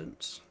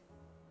assistance.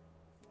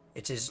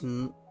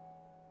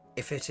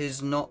 If it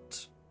is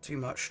not too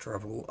much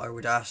trouble, I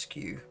would ask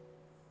you,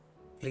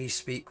 please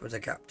speak with the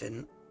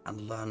captain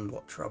and learn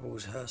what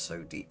troubles her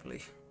so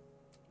deeply.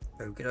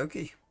 Okie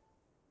dokie.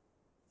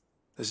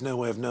 There's no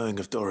way of knowing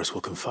if Doris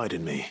will confide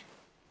in me,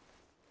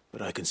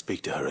 but I can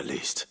speak to her at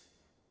least.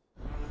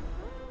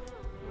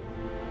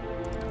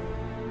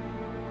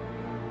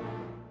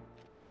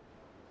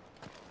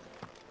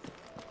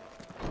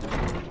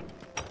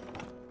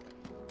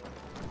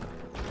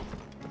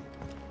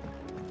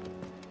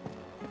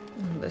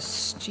 The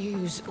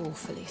stew's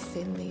awfully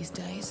thin these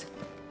days.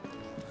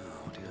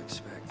 What do you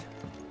expect?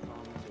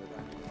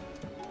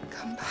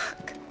 Come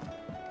back.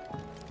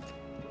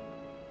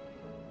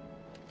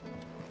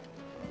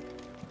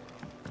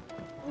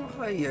 Oh,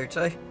 hi,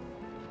 Yote.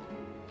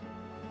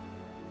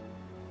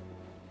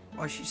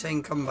 Why is she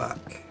saying come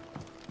back?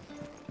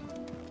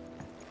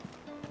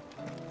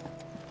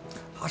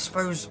 I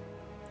suppose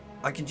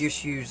I could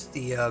just use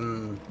the,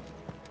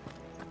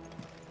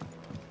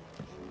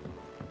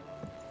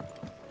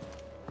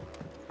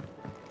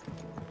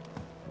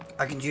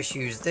 I can just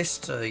use this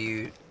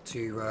to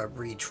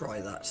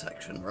retry that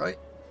section, right?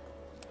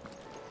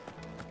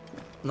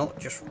 Not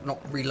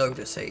reload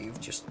a save,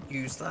 just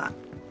use that.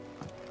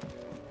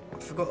 I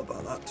forgot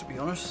about that, to be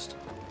honest.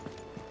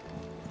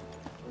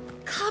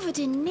 covered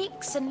in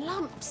nicks and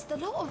lumps, the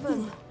lot of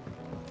them.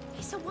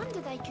 It's a wonder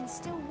they can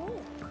still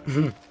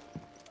walk.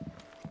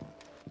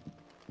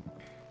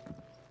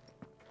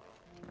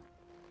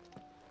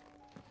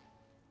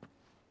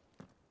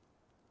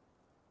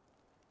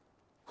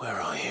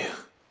 Where are you?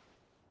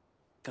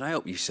 Can I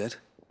help you, Sid?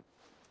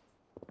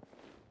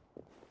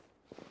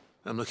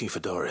 I'm looking for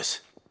Doris.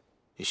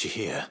 Is she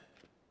here?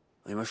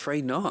 I'm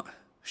afraid not.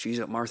 She's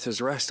at Martha's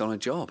Rest on a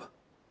job.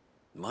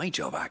 My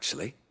job,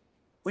 actually.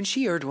 When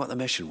she heard what the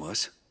mission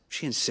was,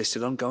 she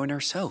insisted on going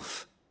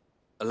herself.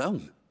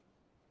 Alone.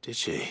 Did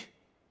she?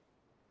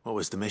 What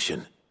was the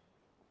mission?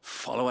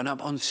 Following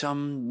up on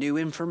some new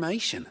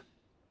information.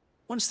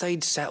 Once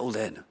they'd settled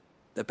in,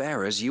 the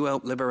bearers you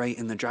helped liberate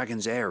in the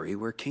Dragon's Eyrie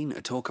were keen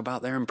to talk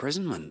about their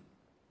imprisonment.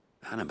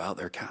 And about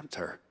their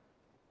captor.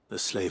 The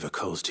slaver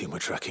Cole's team were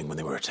tracking when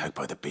they were attacked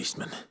by the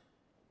Beastmen.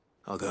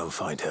 I'll go and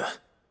find her.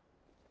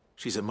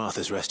 She's at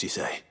Martha's Rest, you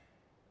say?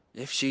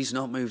 If she's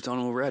not moved on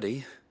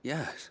already,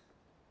 yes.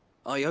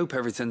 I hope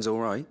everything's all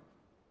right.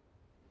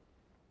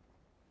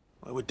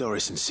 Why would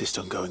Doris insist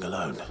on going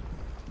alone?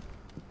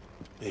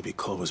 Maybe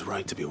Cole was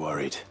right to be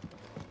worried.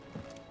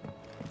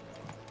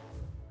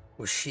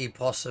 Was she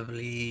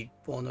possibly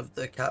one of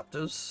the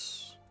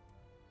captors?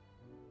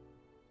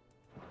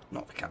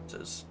 Not the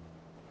captors.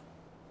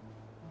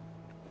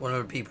 One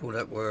of the people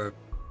that were...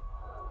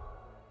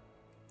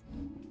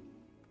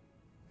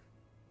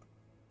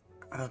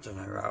 I don't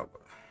know, how...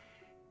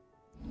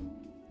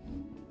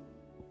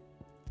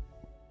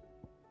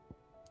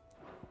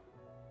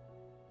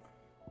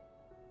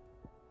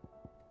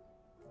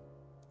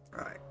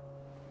 Right.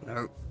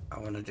 No, I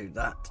want to do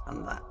that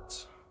and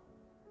that.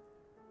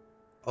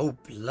 Oh,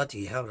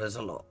 bloody hell, there's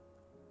a lot.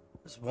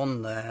 There's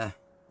one there.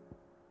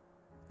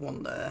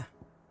 One there.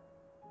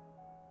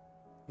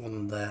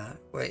 One there.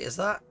 Wait, is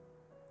that?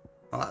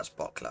 Oh, that's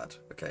Bocklad.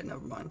 Okay,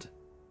 never mind.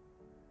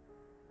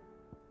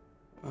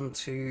 1,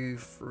 2,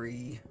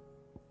 3,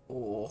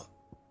 4,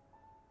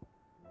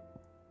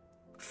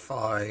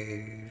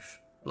 5,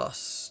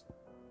 plus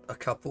a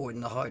couple in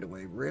the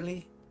hideaway.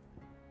 Really?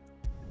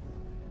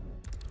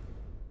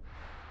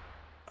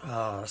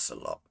 Ah, that's a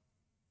lot.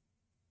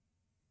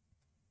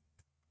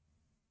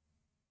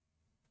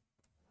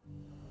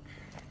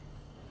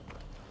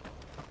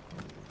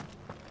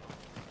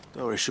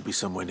 Doris should be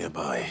somewhere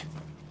nearby.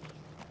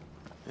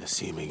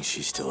 Assuming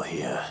she's still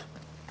here.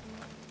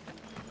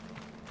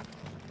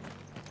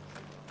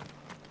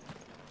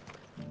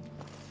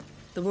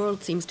 The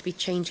world seems to be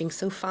changing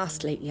so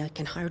fast lately I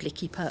can hardly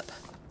keep up.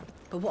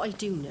 But what I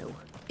do know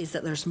is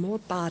that there's more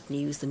bad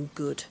news than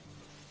good.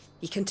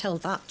 You can tell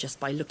that just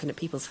by looking at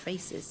people's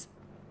faces.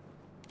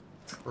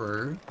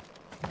 True.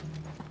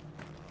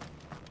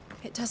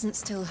 It doesn't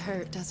still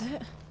hurt, does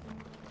it?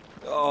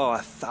 Oh,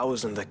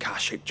 1,000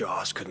 Akashic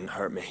jaws couldn't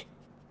hurt me.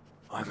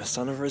 I'm a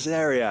son of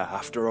Rosaria,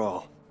 after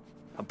all.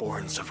 A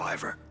born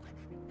survivor.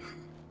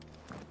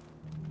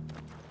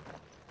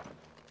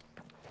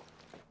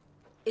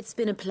 It's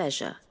been a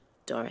pleasure,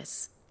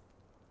 Doris.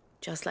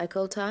 Just like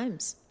old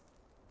times.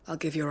 I'll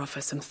give your offer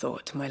some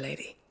thought, my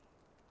lady.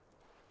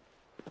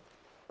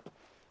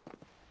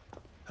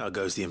 How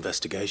goes the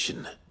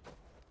investigation?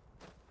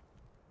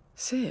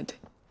 Sid,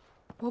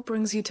 what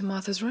brings you to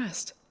Martha's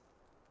Rest?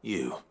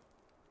 You.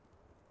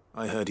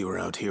 I heard you were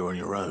out here on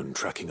your own,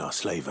 tracking our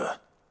slaver.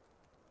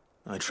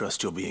 I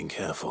trust you're being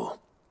careful.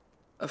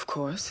 Of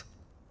course.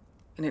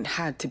 And it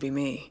had to be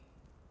me.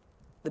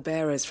 The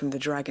bearers from the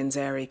Dragon's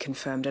Eyrie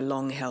confirmed a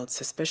long-held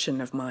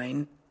suspicion of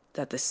mine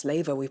that the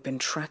slaver we've been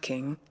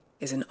tracking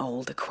is an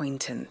old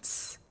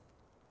acquaintance.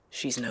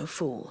 She's no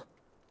fool.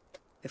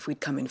 If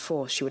we'd come in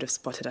force, she would have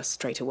spotted us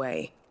straight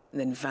away,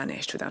 and then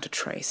vanished without a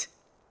trace.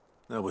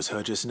 That was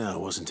her just now,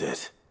 wasn't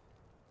it?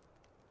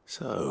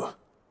 So,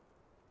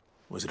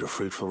 was it a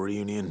fruitful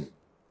reunion?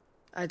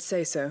 I'd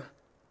say so.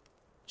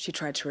 She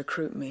tried to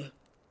recruit me.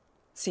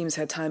 Seems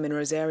her time in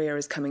Rosaria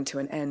is coming to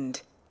an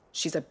end.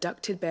 She's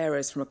abducted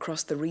bearers from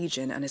across the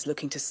region and is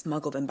looking to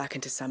smuggle them back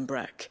into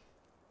Sambrek.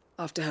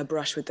 After her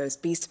brush with those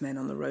beastmen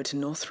on the road to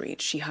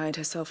Northreach, she hired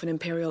herself an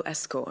Imperial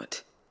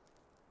escort,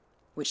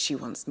 which she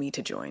wants me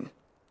to join.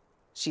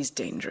 She's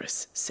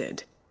dangerous,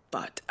 Sid,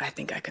 but I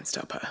think I can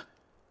stop her.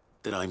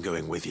 Then I'm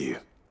going with you.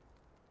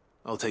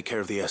 I'll take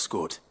care of the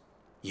escort.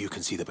 You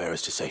can see the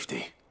bearers to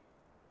safety.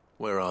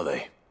 Where are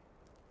they?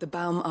 The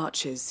Baum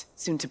Archers,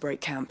 soon to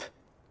break camp.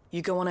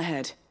 You go on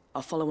ahead.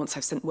 I'll follow once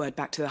I've sent word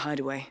back to the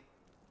hideaway.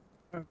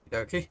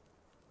 Okay.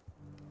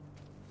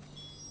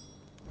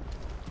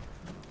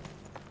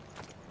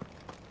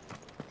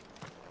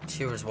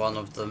 She was one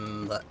of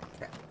them that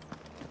kept...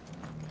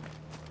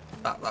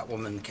 that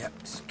woman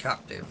kept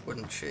captive,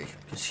 wouldn't she?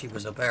 Because she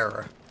was a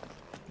bearer.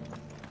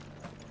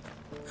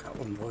 At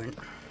one point.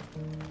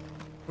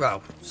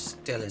 Well,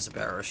 still is a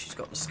bearer. She's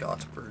got the scar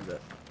to prove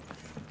it.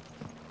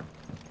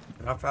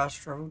 Can I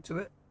fast travel to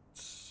it?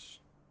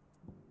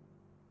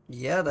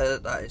 Yeah,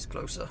 that is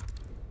closer.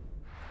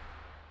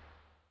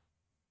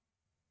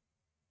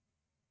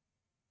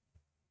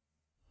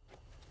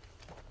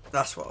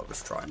 That's what I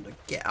was trying to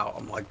get out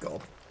of my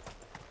gob.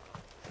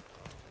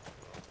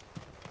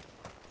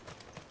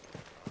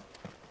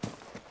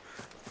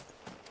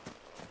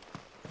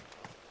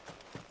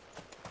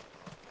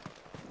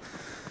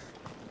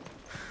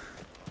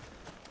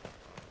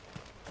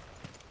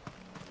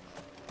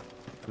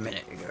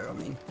 minute ago, I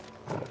mean.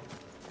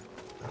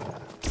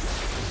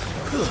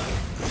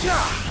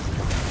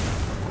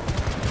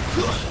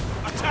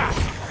 Attack!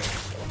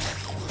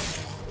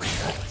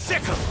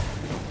 Sickle!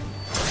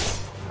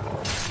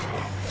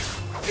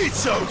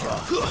 It's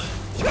over!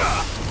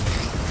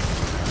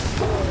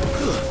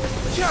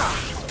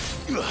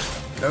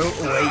 Go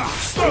away, you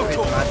stupid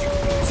magic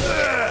beast.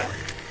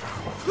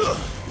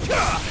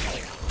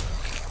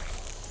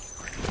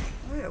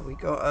 Oh yeah, we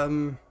got,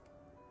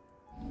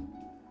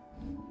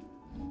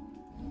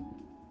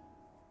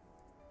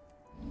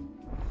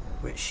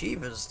 with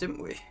Shivas,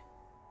 didn't we?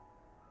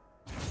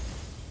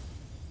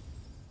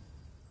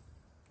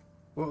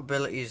 What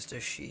abilities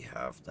does she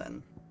have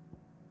then?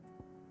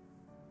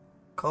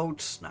 Cold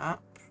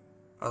Snap.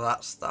 Oh,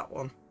 that's that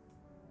one.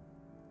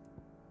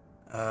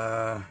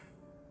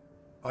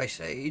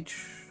 Ice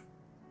Age.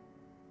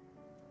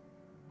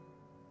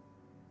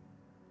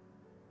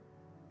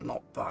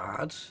 Not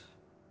bad.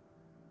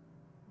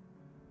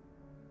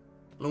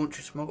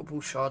 Launches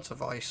multiple shards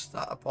of ice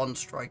that, upon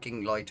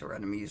striking lighter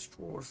enemies,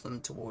 draws them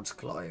towards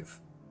Clive.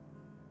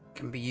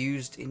 Can be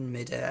used in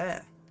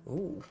mid-air.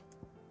 Ooh,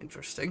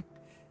 interesting.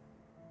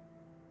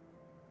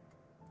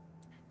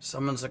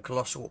 Summons a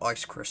colossal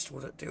ice crystal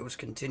that deals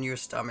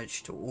continuous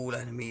damage to all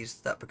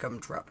enemies that become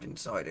trapped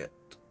inside it.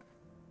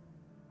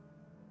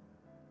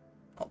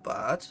 Not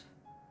bad.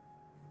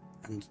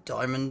 And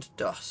Diamond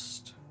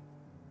Dust.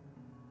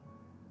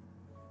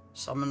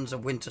 Summons a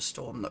winter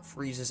storm that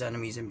freezes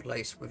enemies in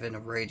place within a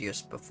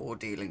radius before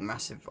dealing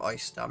massive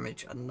ice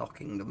damage and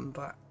knocking them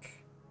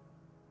back.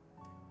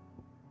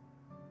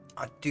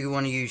 I do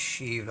want to use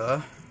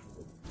Shiva,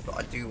 but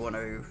I do want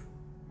to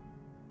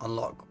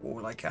unlock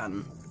all I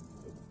can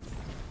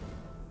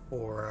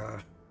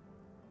for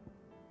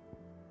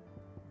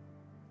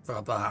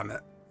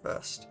Bahamut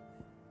first.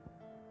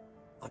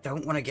 I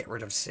don't want to get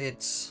rid of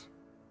Sids.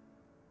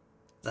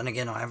 Then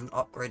again, I haven't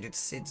upgraded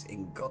Sids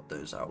in God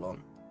knows how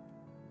long.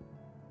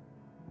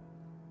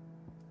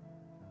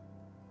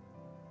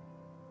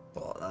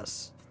 Well,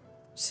 that's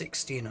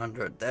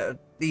 1600.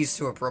 These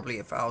two are probably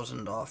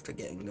 1000 after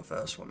getting the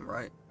first one,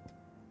 right?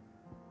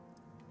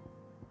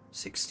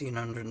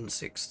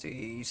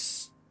 1660,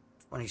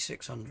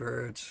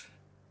 2600.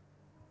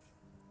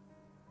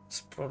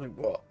 It's probably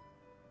what?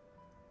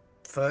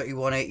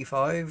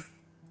 3185?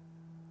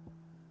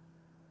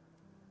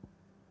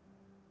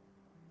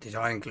 Did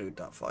I include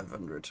that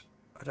 500?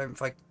 I don't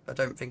think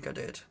I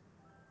did.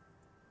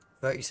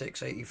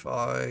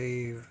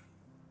 3685.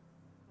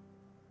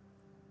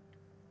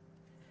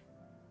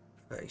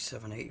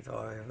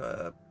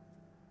 3785.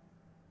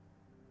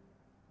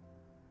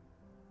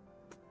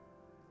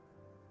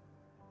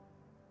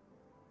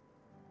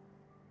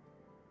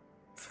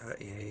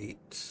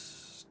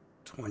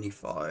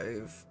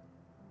 3825.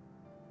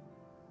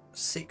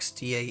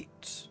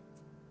 68.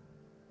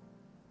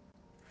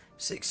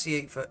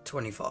 68 for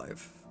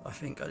 25. I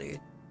think I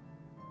need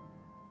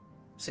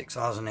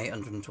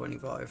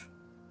 6,825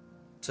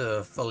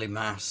 to fully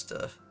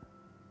master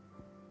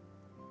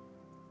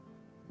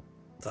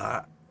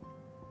that.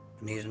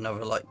 I need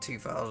another like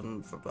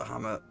 2,000 for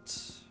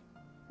Bahamut.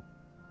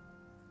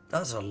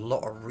 That's a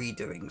lot of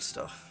redoing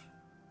stuff.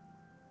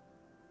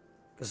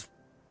 Because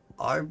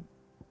I'm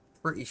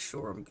pretty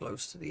sure I'm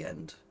close to the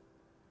end.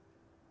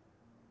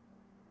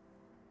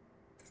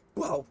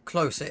 Well,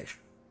 close-ish.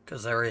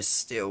 Because there is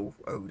still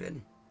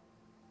Odin.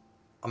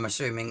 I'm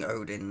assuming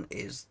Odin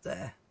is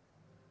there.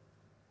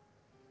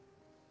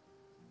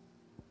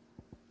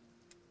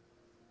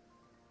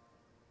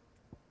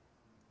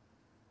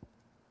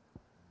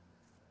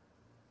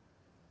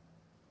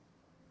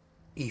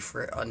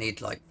 Ifrit, I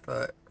need like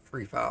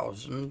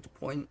 3,000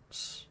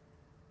 points.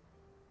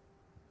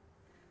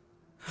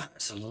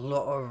 That's a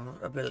lot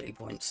of ability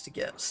points to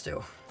get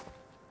still.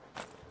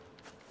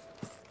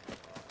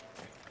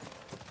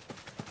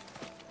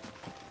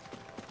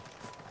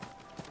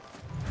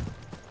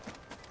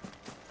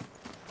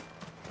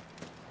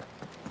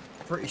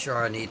 Pretty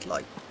sure I need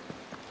like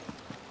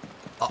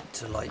up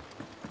to like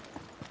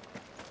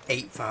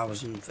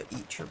 8,000 for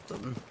each of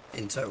them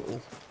in total.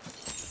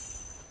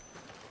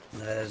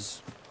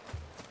 There's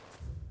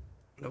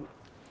nope.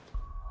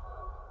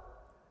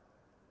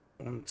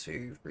 1,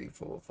 2, 3,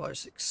 4, 5,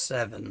 6,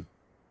 7,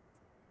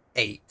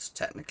 8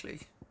 technically.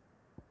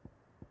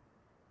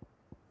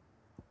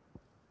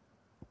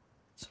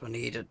 So I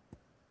needed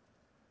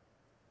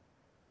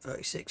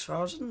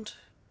 36,000.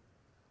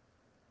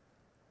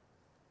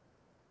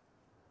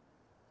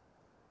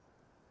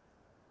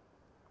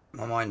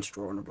 My mind's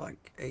drawing a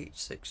blank. 8,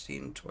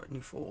 16,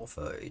 24,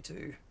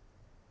 32.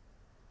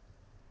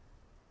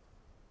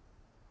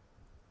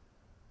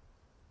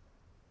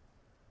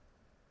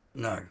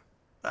 No,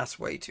 that's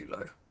way too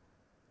low.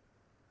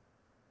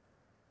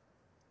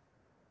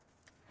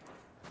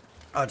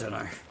 I don't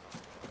know.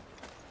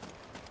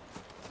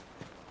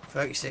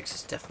 36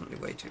 is definitely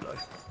way too low.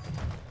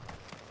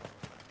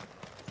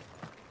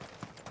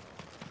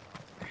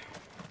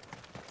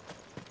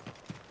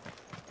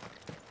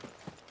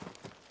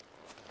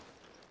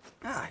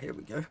 Ah, here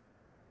we go.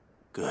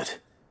 Good.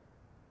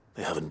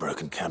 They haven't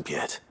broken camp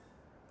yet.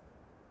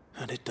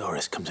 How did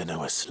Doris come to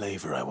know a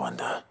slaver, I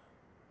wonder?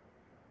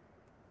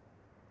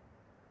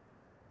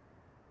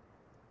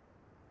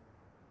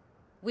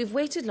 We've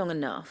waited long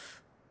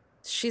enough.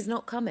 She's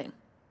not coming.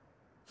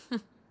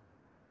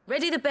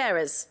 Ready the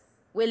bearers.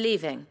 We're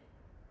leaving.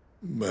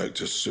 Back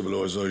to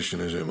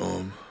civilization, is it,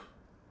 Mom?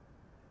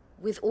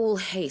 With all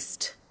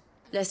haste,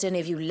 lest any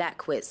of you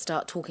lackwits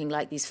start talking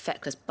like these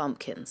feckless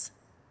bumpkins.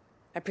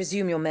 I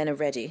presume your men are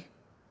ready.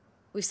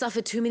 We've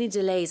suffered too many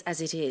delays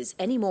as it is.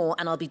 Any more,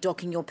 and I'll be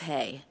docking your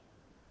pay.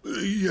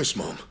 Yes,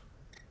 Mom.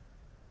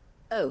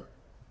 Oh,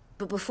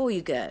 but before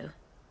you go,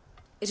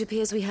 it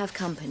appears we have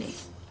company.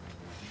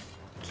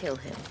 Kill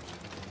him.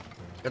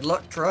 Good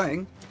luck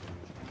trying.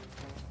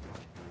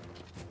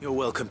 You're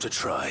welcome to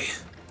try.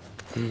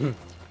 Get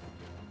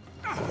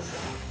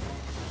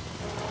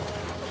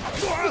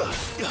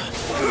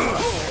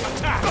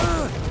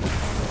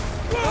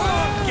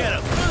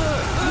him!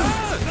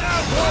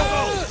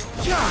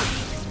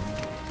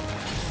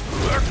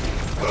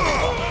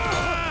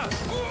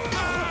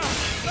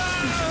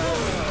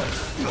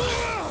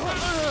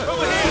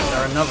 Is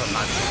there another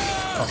magic?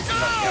 Oh,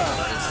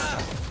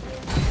 yeah,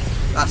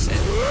 that's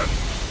it.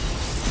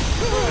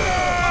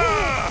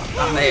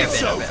 That may have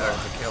been a bit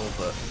overkill,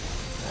 but...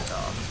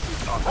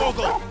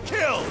 Ogle,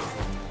 kill!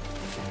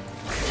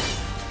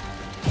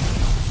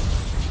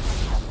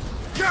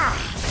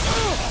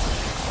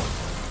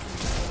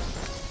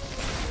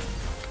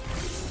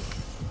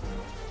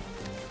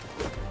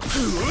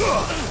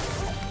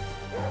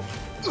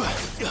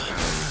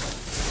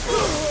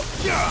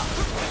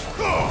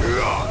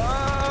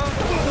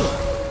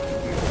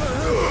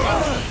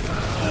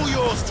 All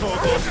yours,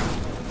 Torgal.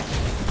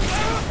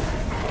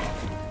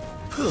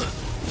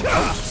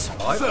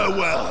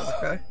 Farewell.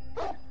 Okay.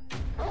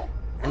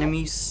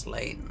 Enemies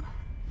slain.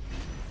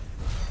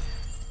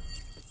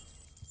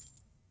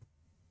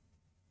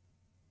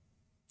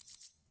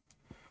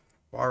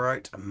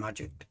 Warite and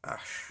magic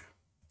ash.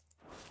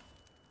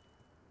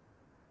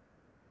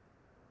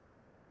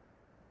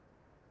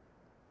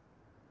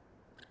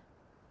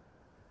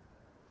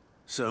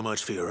 So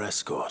much for your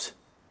escort.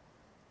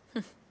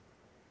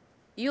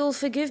 You'll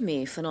forgive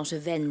me for not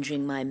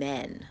avenging my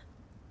men.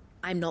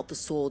 I'm not the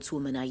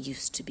swordswoman I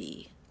used to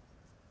be.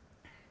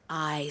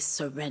 I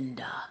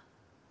surrender.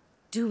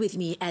 Do with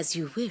me as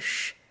you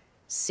wish,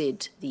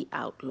 Cid the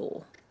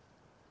Outlaw.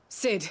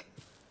 Cid!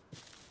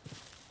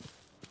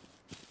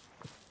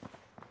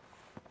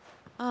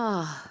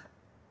 Ah,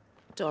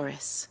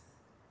 Doris.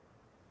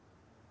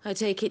 I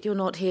take it you're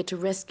not here to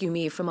rescue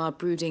me from our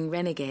brooding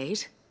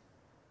renegade?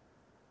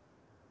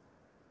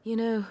 You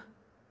know,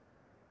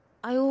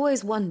 I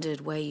always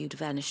wondered where you'd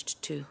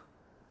vanished to.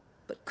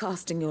 But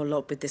casting your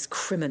lot with this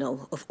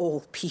criminal of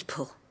all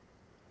people...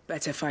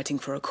 Better fighting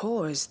for a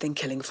cause than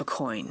killing for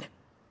coin.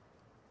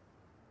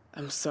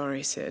 I'm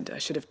sorry, Cid. I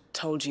should have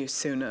told you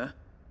sooner.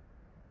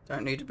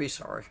 Don't need to be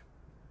sorry.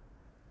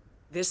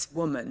 This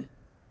woman,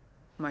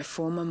 my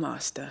former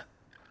master,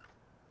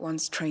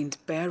 once trained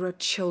bearer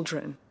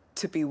children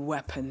to be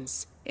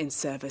weapons in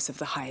service of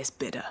the highest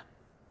bidder.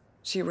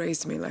 She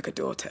raised me like a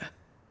daughter,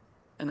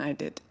 and I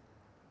did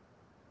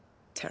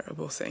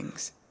terrible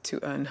things to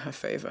earn her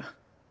favor.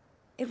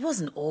 It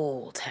wasn't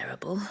all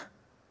terrible,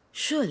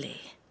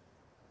 surely.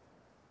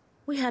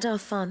 We had our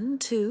fun,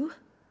 too.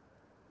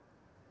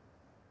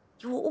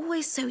 You were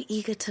always so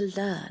eager to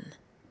learn,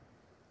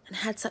 and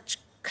had such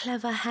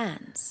clever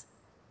hands.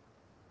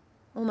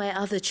 All my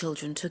other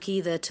children took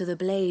either to the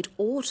blade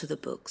or to the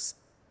books.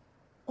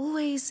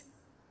 Always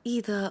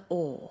either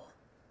or.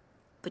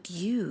 But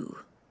you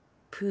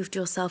proved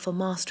yourself a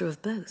master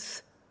of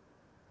both.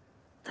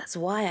 That's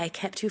why I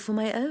kept you for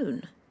my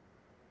own.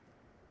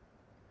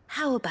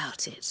 How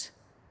about it,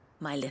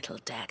 my little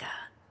dagger?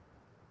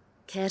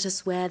 Care to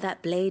swear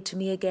that blade to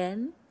me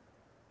again?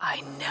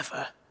 I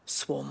never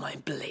swore my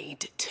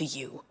blade to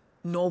you,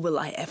 nor will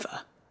I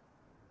ever.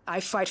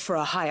 I fight for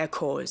a higher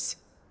cause,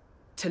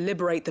 to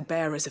liberate the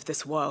bearers of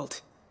this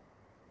world.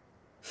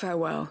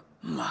 Farewell,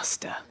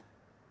 Master.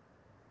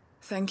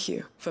 Thank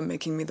you for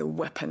making me the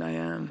weapon I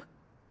am.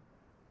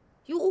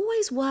 You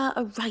always were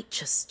a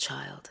righteous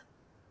child.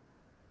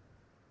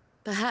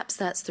 Perhaps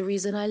that's the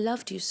reason I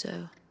loved you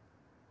so.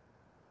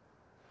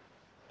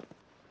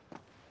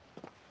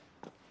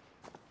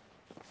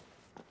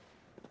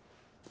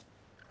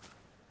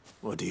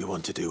 What do you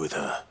want to do with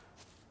her?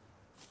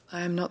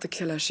 I am not the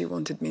killer she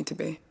wanted me to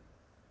be.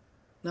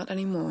 Not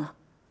anymore.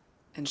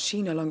 And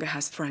she no longer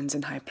has friends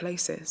in high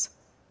places.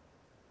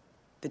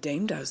 The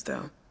Dame does,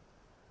 though.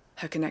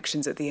 Her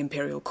connections at the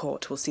Imperial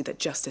Court will see that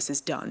justice is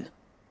done.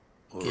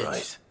 All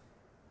right.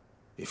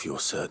 If you're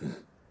certain.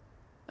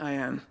 I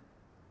am.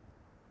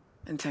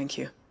 And thank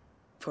you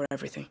for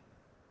everything.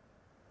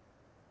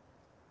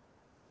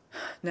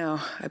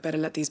 Now, I better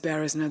let these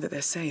bearers know that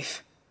they're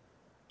safe.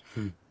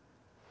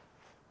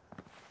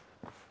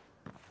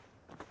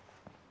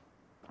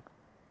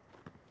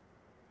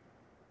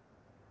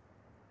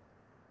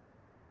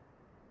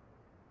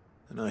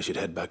 And I should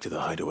head back to the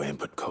hideaway and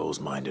put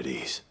Cole's mind at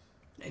ease.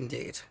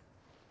 Indeed.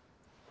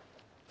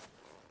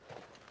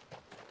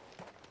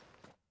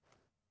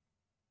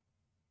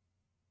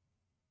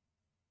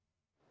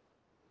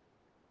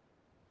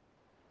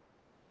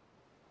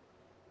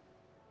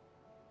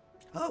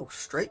 Oh,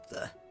 straight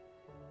there.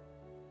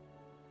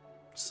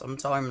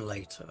 Sometime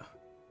later.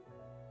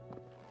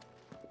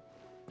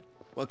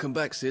 Welcome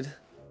back, Sid.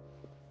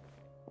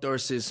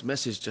 Doris's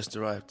message just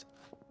arrived.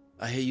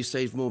 I hear you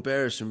saved more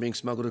bearers from being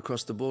smuggled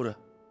across the border.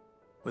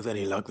 With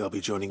any luck, they'll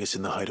be joining us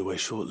in the hideaway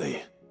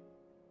shortly.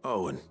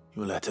 Oh, and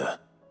your letter.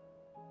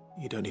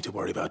 You don't need to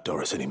worry about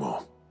Doris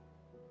anymore.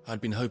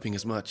 I'd been hoping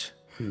as much.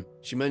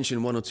 She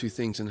mentioned one or two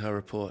things in her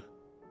report.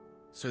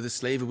 So the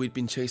slaver we'd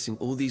been chasing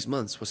all these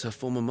months was her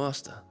former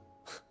master.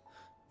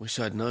 Wish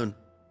I'd known.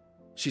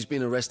 She's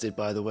been arrested,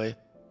 by the way,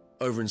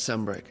 over in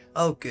Sandbreak.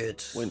 Oh,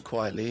 good. Went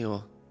quietly,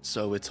 or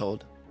so we're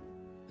told.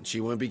 And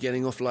she won't be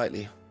getting off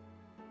lightly.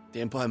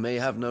 The Empire may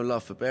have no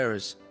love for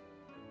bearers,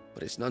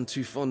 but it's none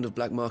too fond of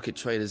black market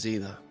traders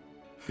either.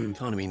 Can't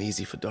have been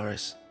easy for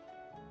Doris.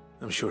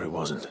 I'm sure it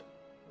wasn't.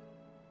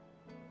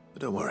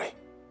 But don't worry.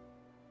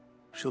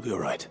 She'll be all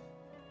right.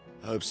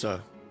 I hope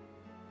so.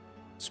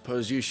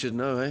 Suppose you should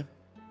know, eh?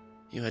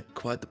 You had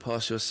quite the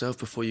past yourself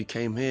before you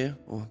came here,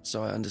 or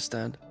so I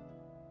understand.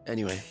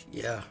 Anyway.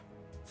 Yeah.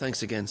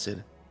 Thanks again,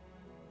 Sid.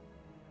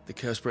 The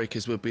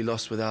Cursebreakers would be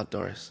lost without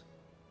Doris.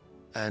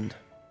 And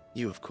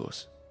you, of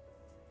course.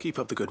 Keep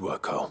up the good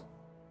work, Cole.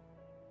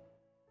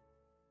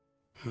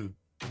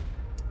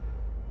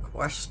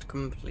 Quest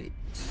complete.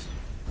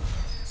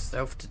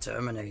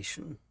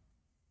 Self-determination.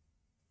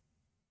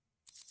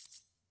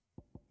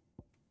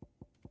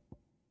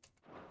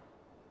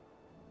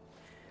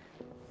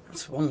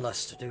 That's one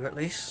less to do, at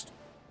least.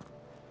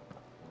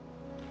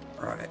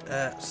 Right,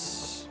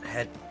 let's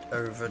head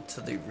over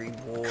to the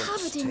rewards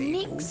Covered in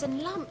table. nicks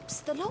and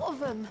lumps, the lot of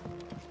them.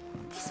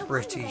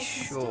 Pretty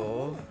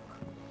sure.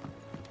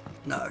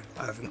 No,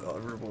 I haven't got a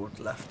reward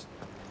left.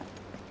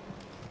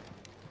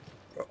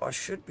 But I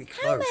should be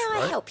close, How may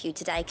I right? help you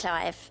today,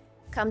 Clive?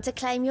 Come to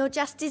claim your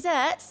just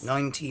desserts?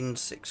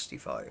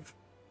 1965.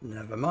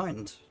 Never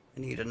mind.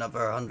 I need another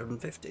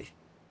 150.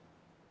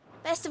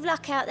 Best of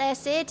luck out there,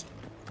 Sid.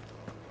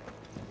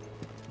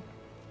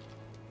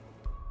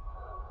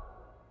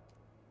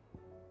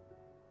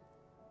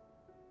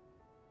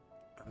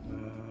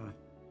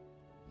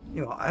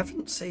 You know what, I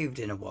haven't saved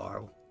in a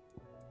while.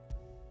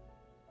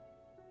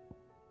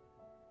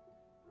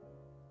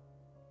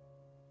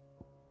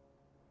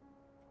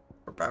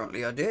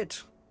 Apparently I did.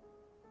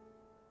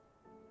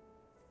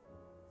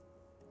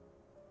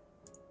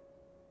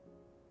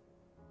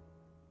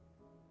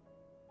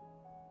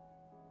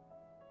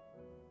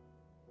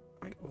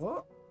 Wait,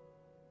 what?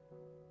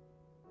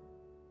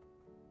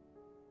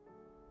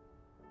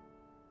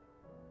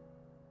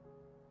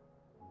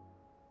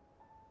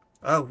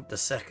 Oh, the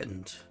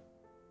second.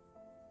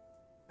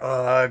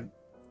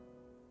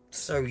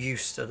 So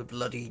used to the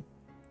bloody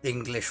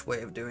English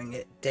way of doing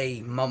it.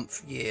 Day,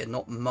 month, year,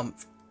 not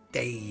month,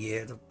 day,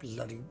 year. The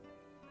bloody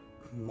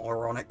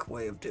moronic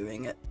way of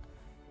doing it.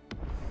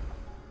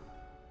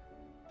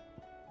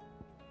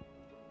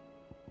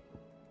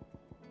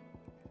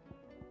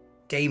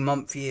 Day,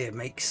 month, year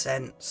makes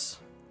sense.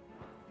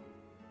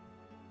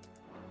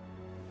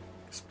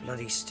 It's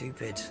bloody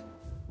stupid.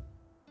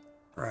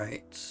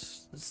 Right,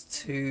 there's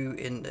 2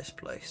 in this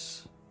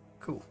place.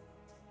 Cool.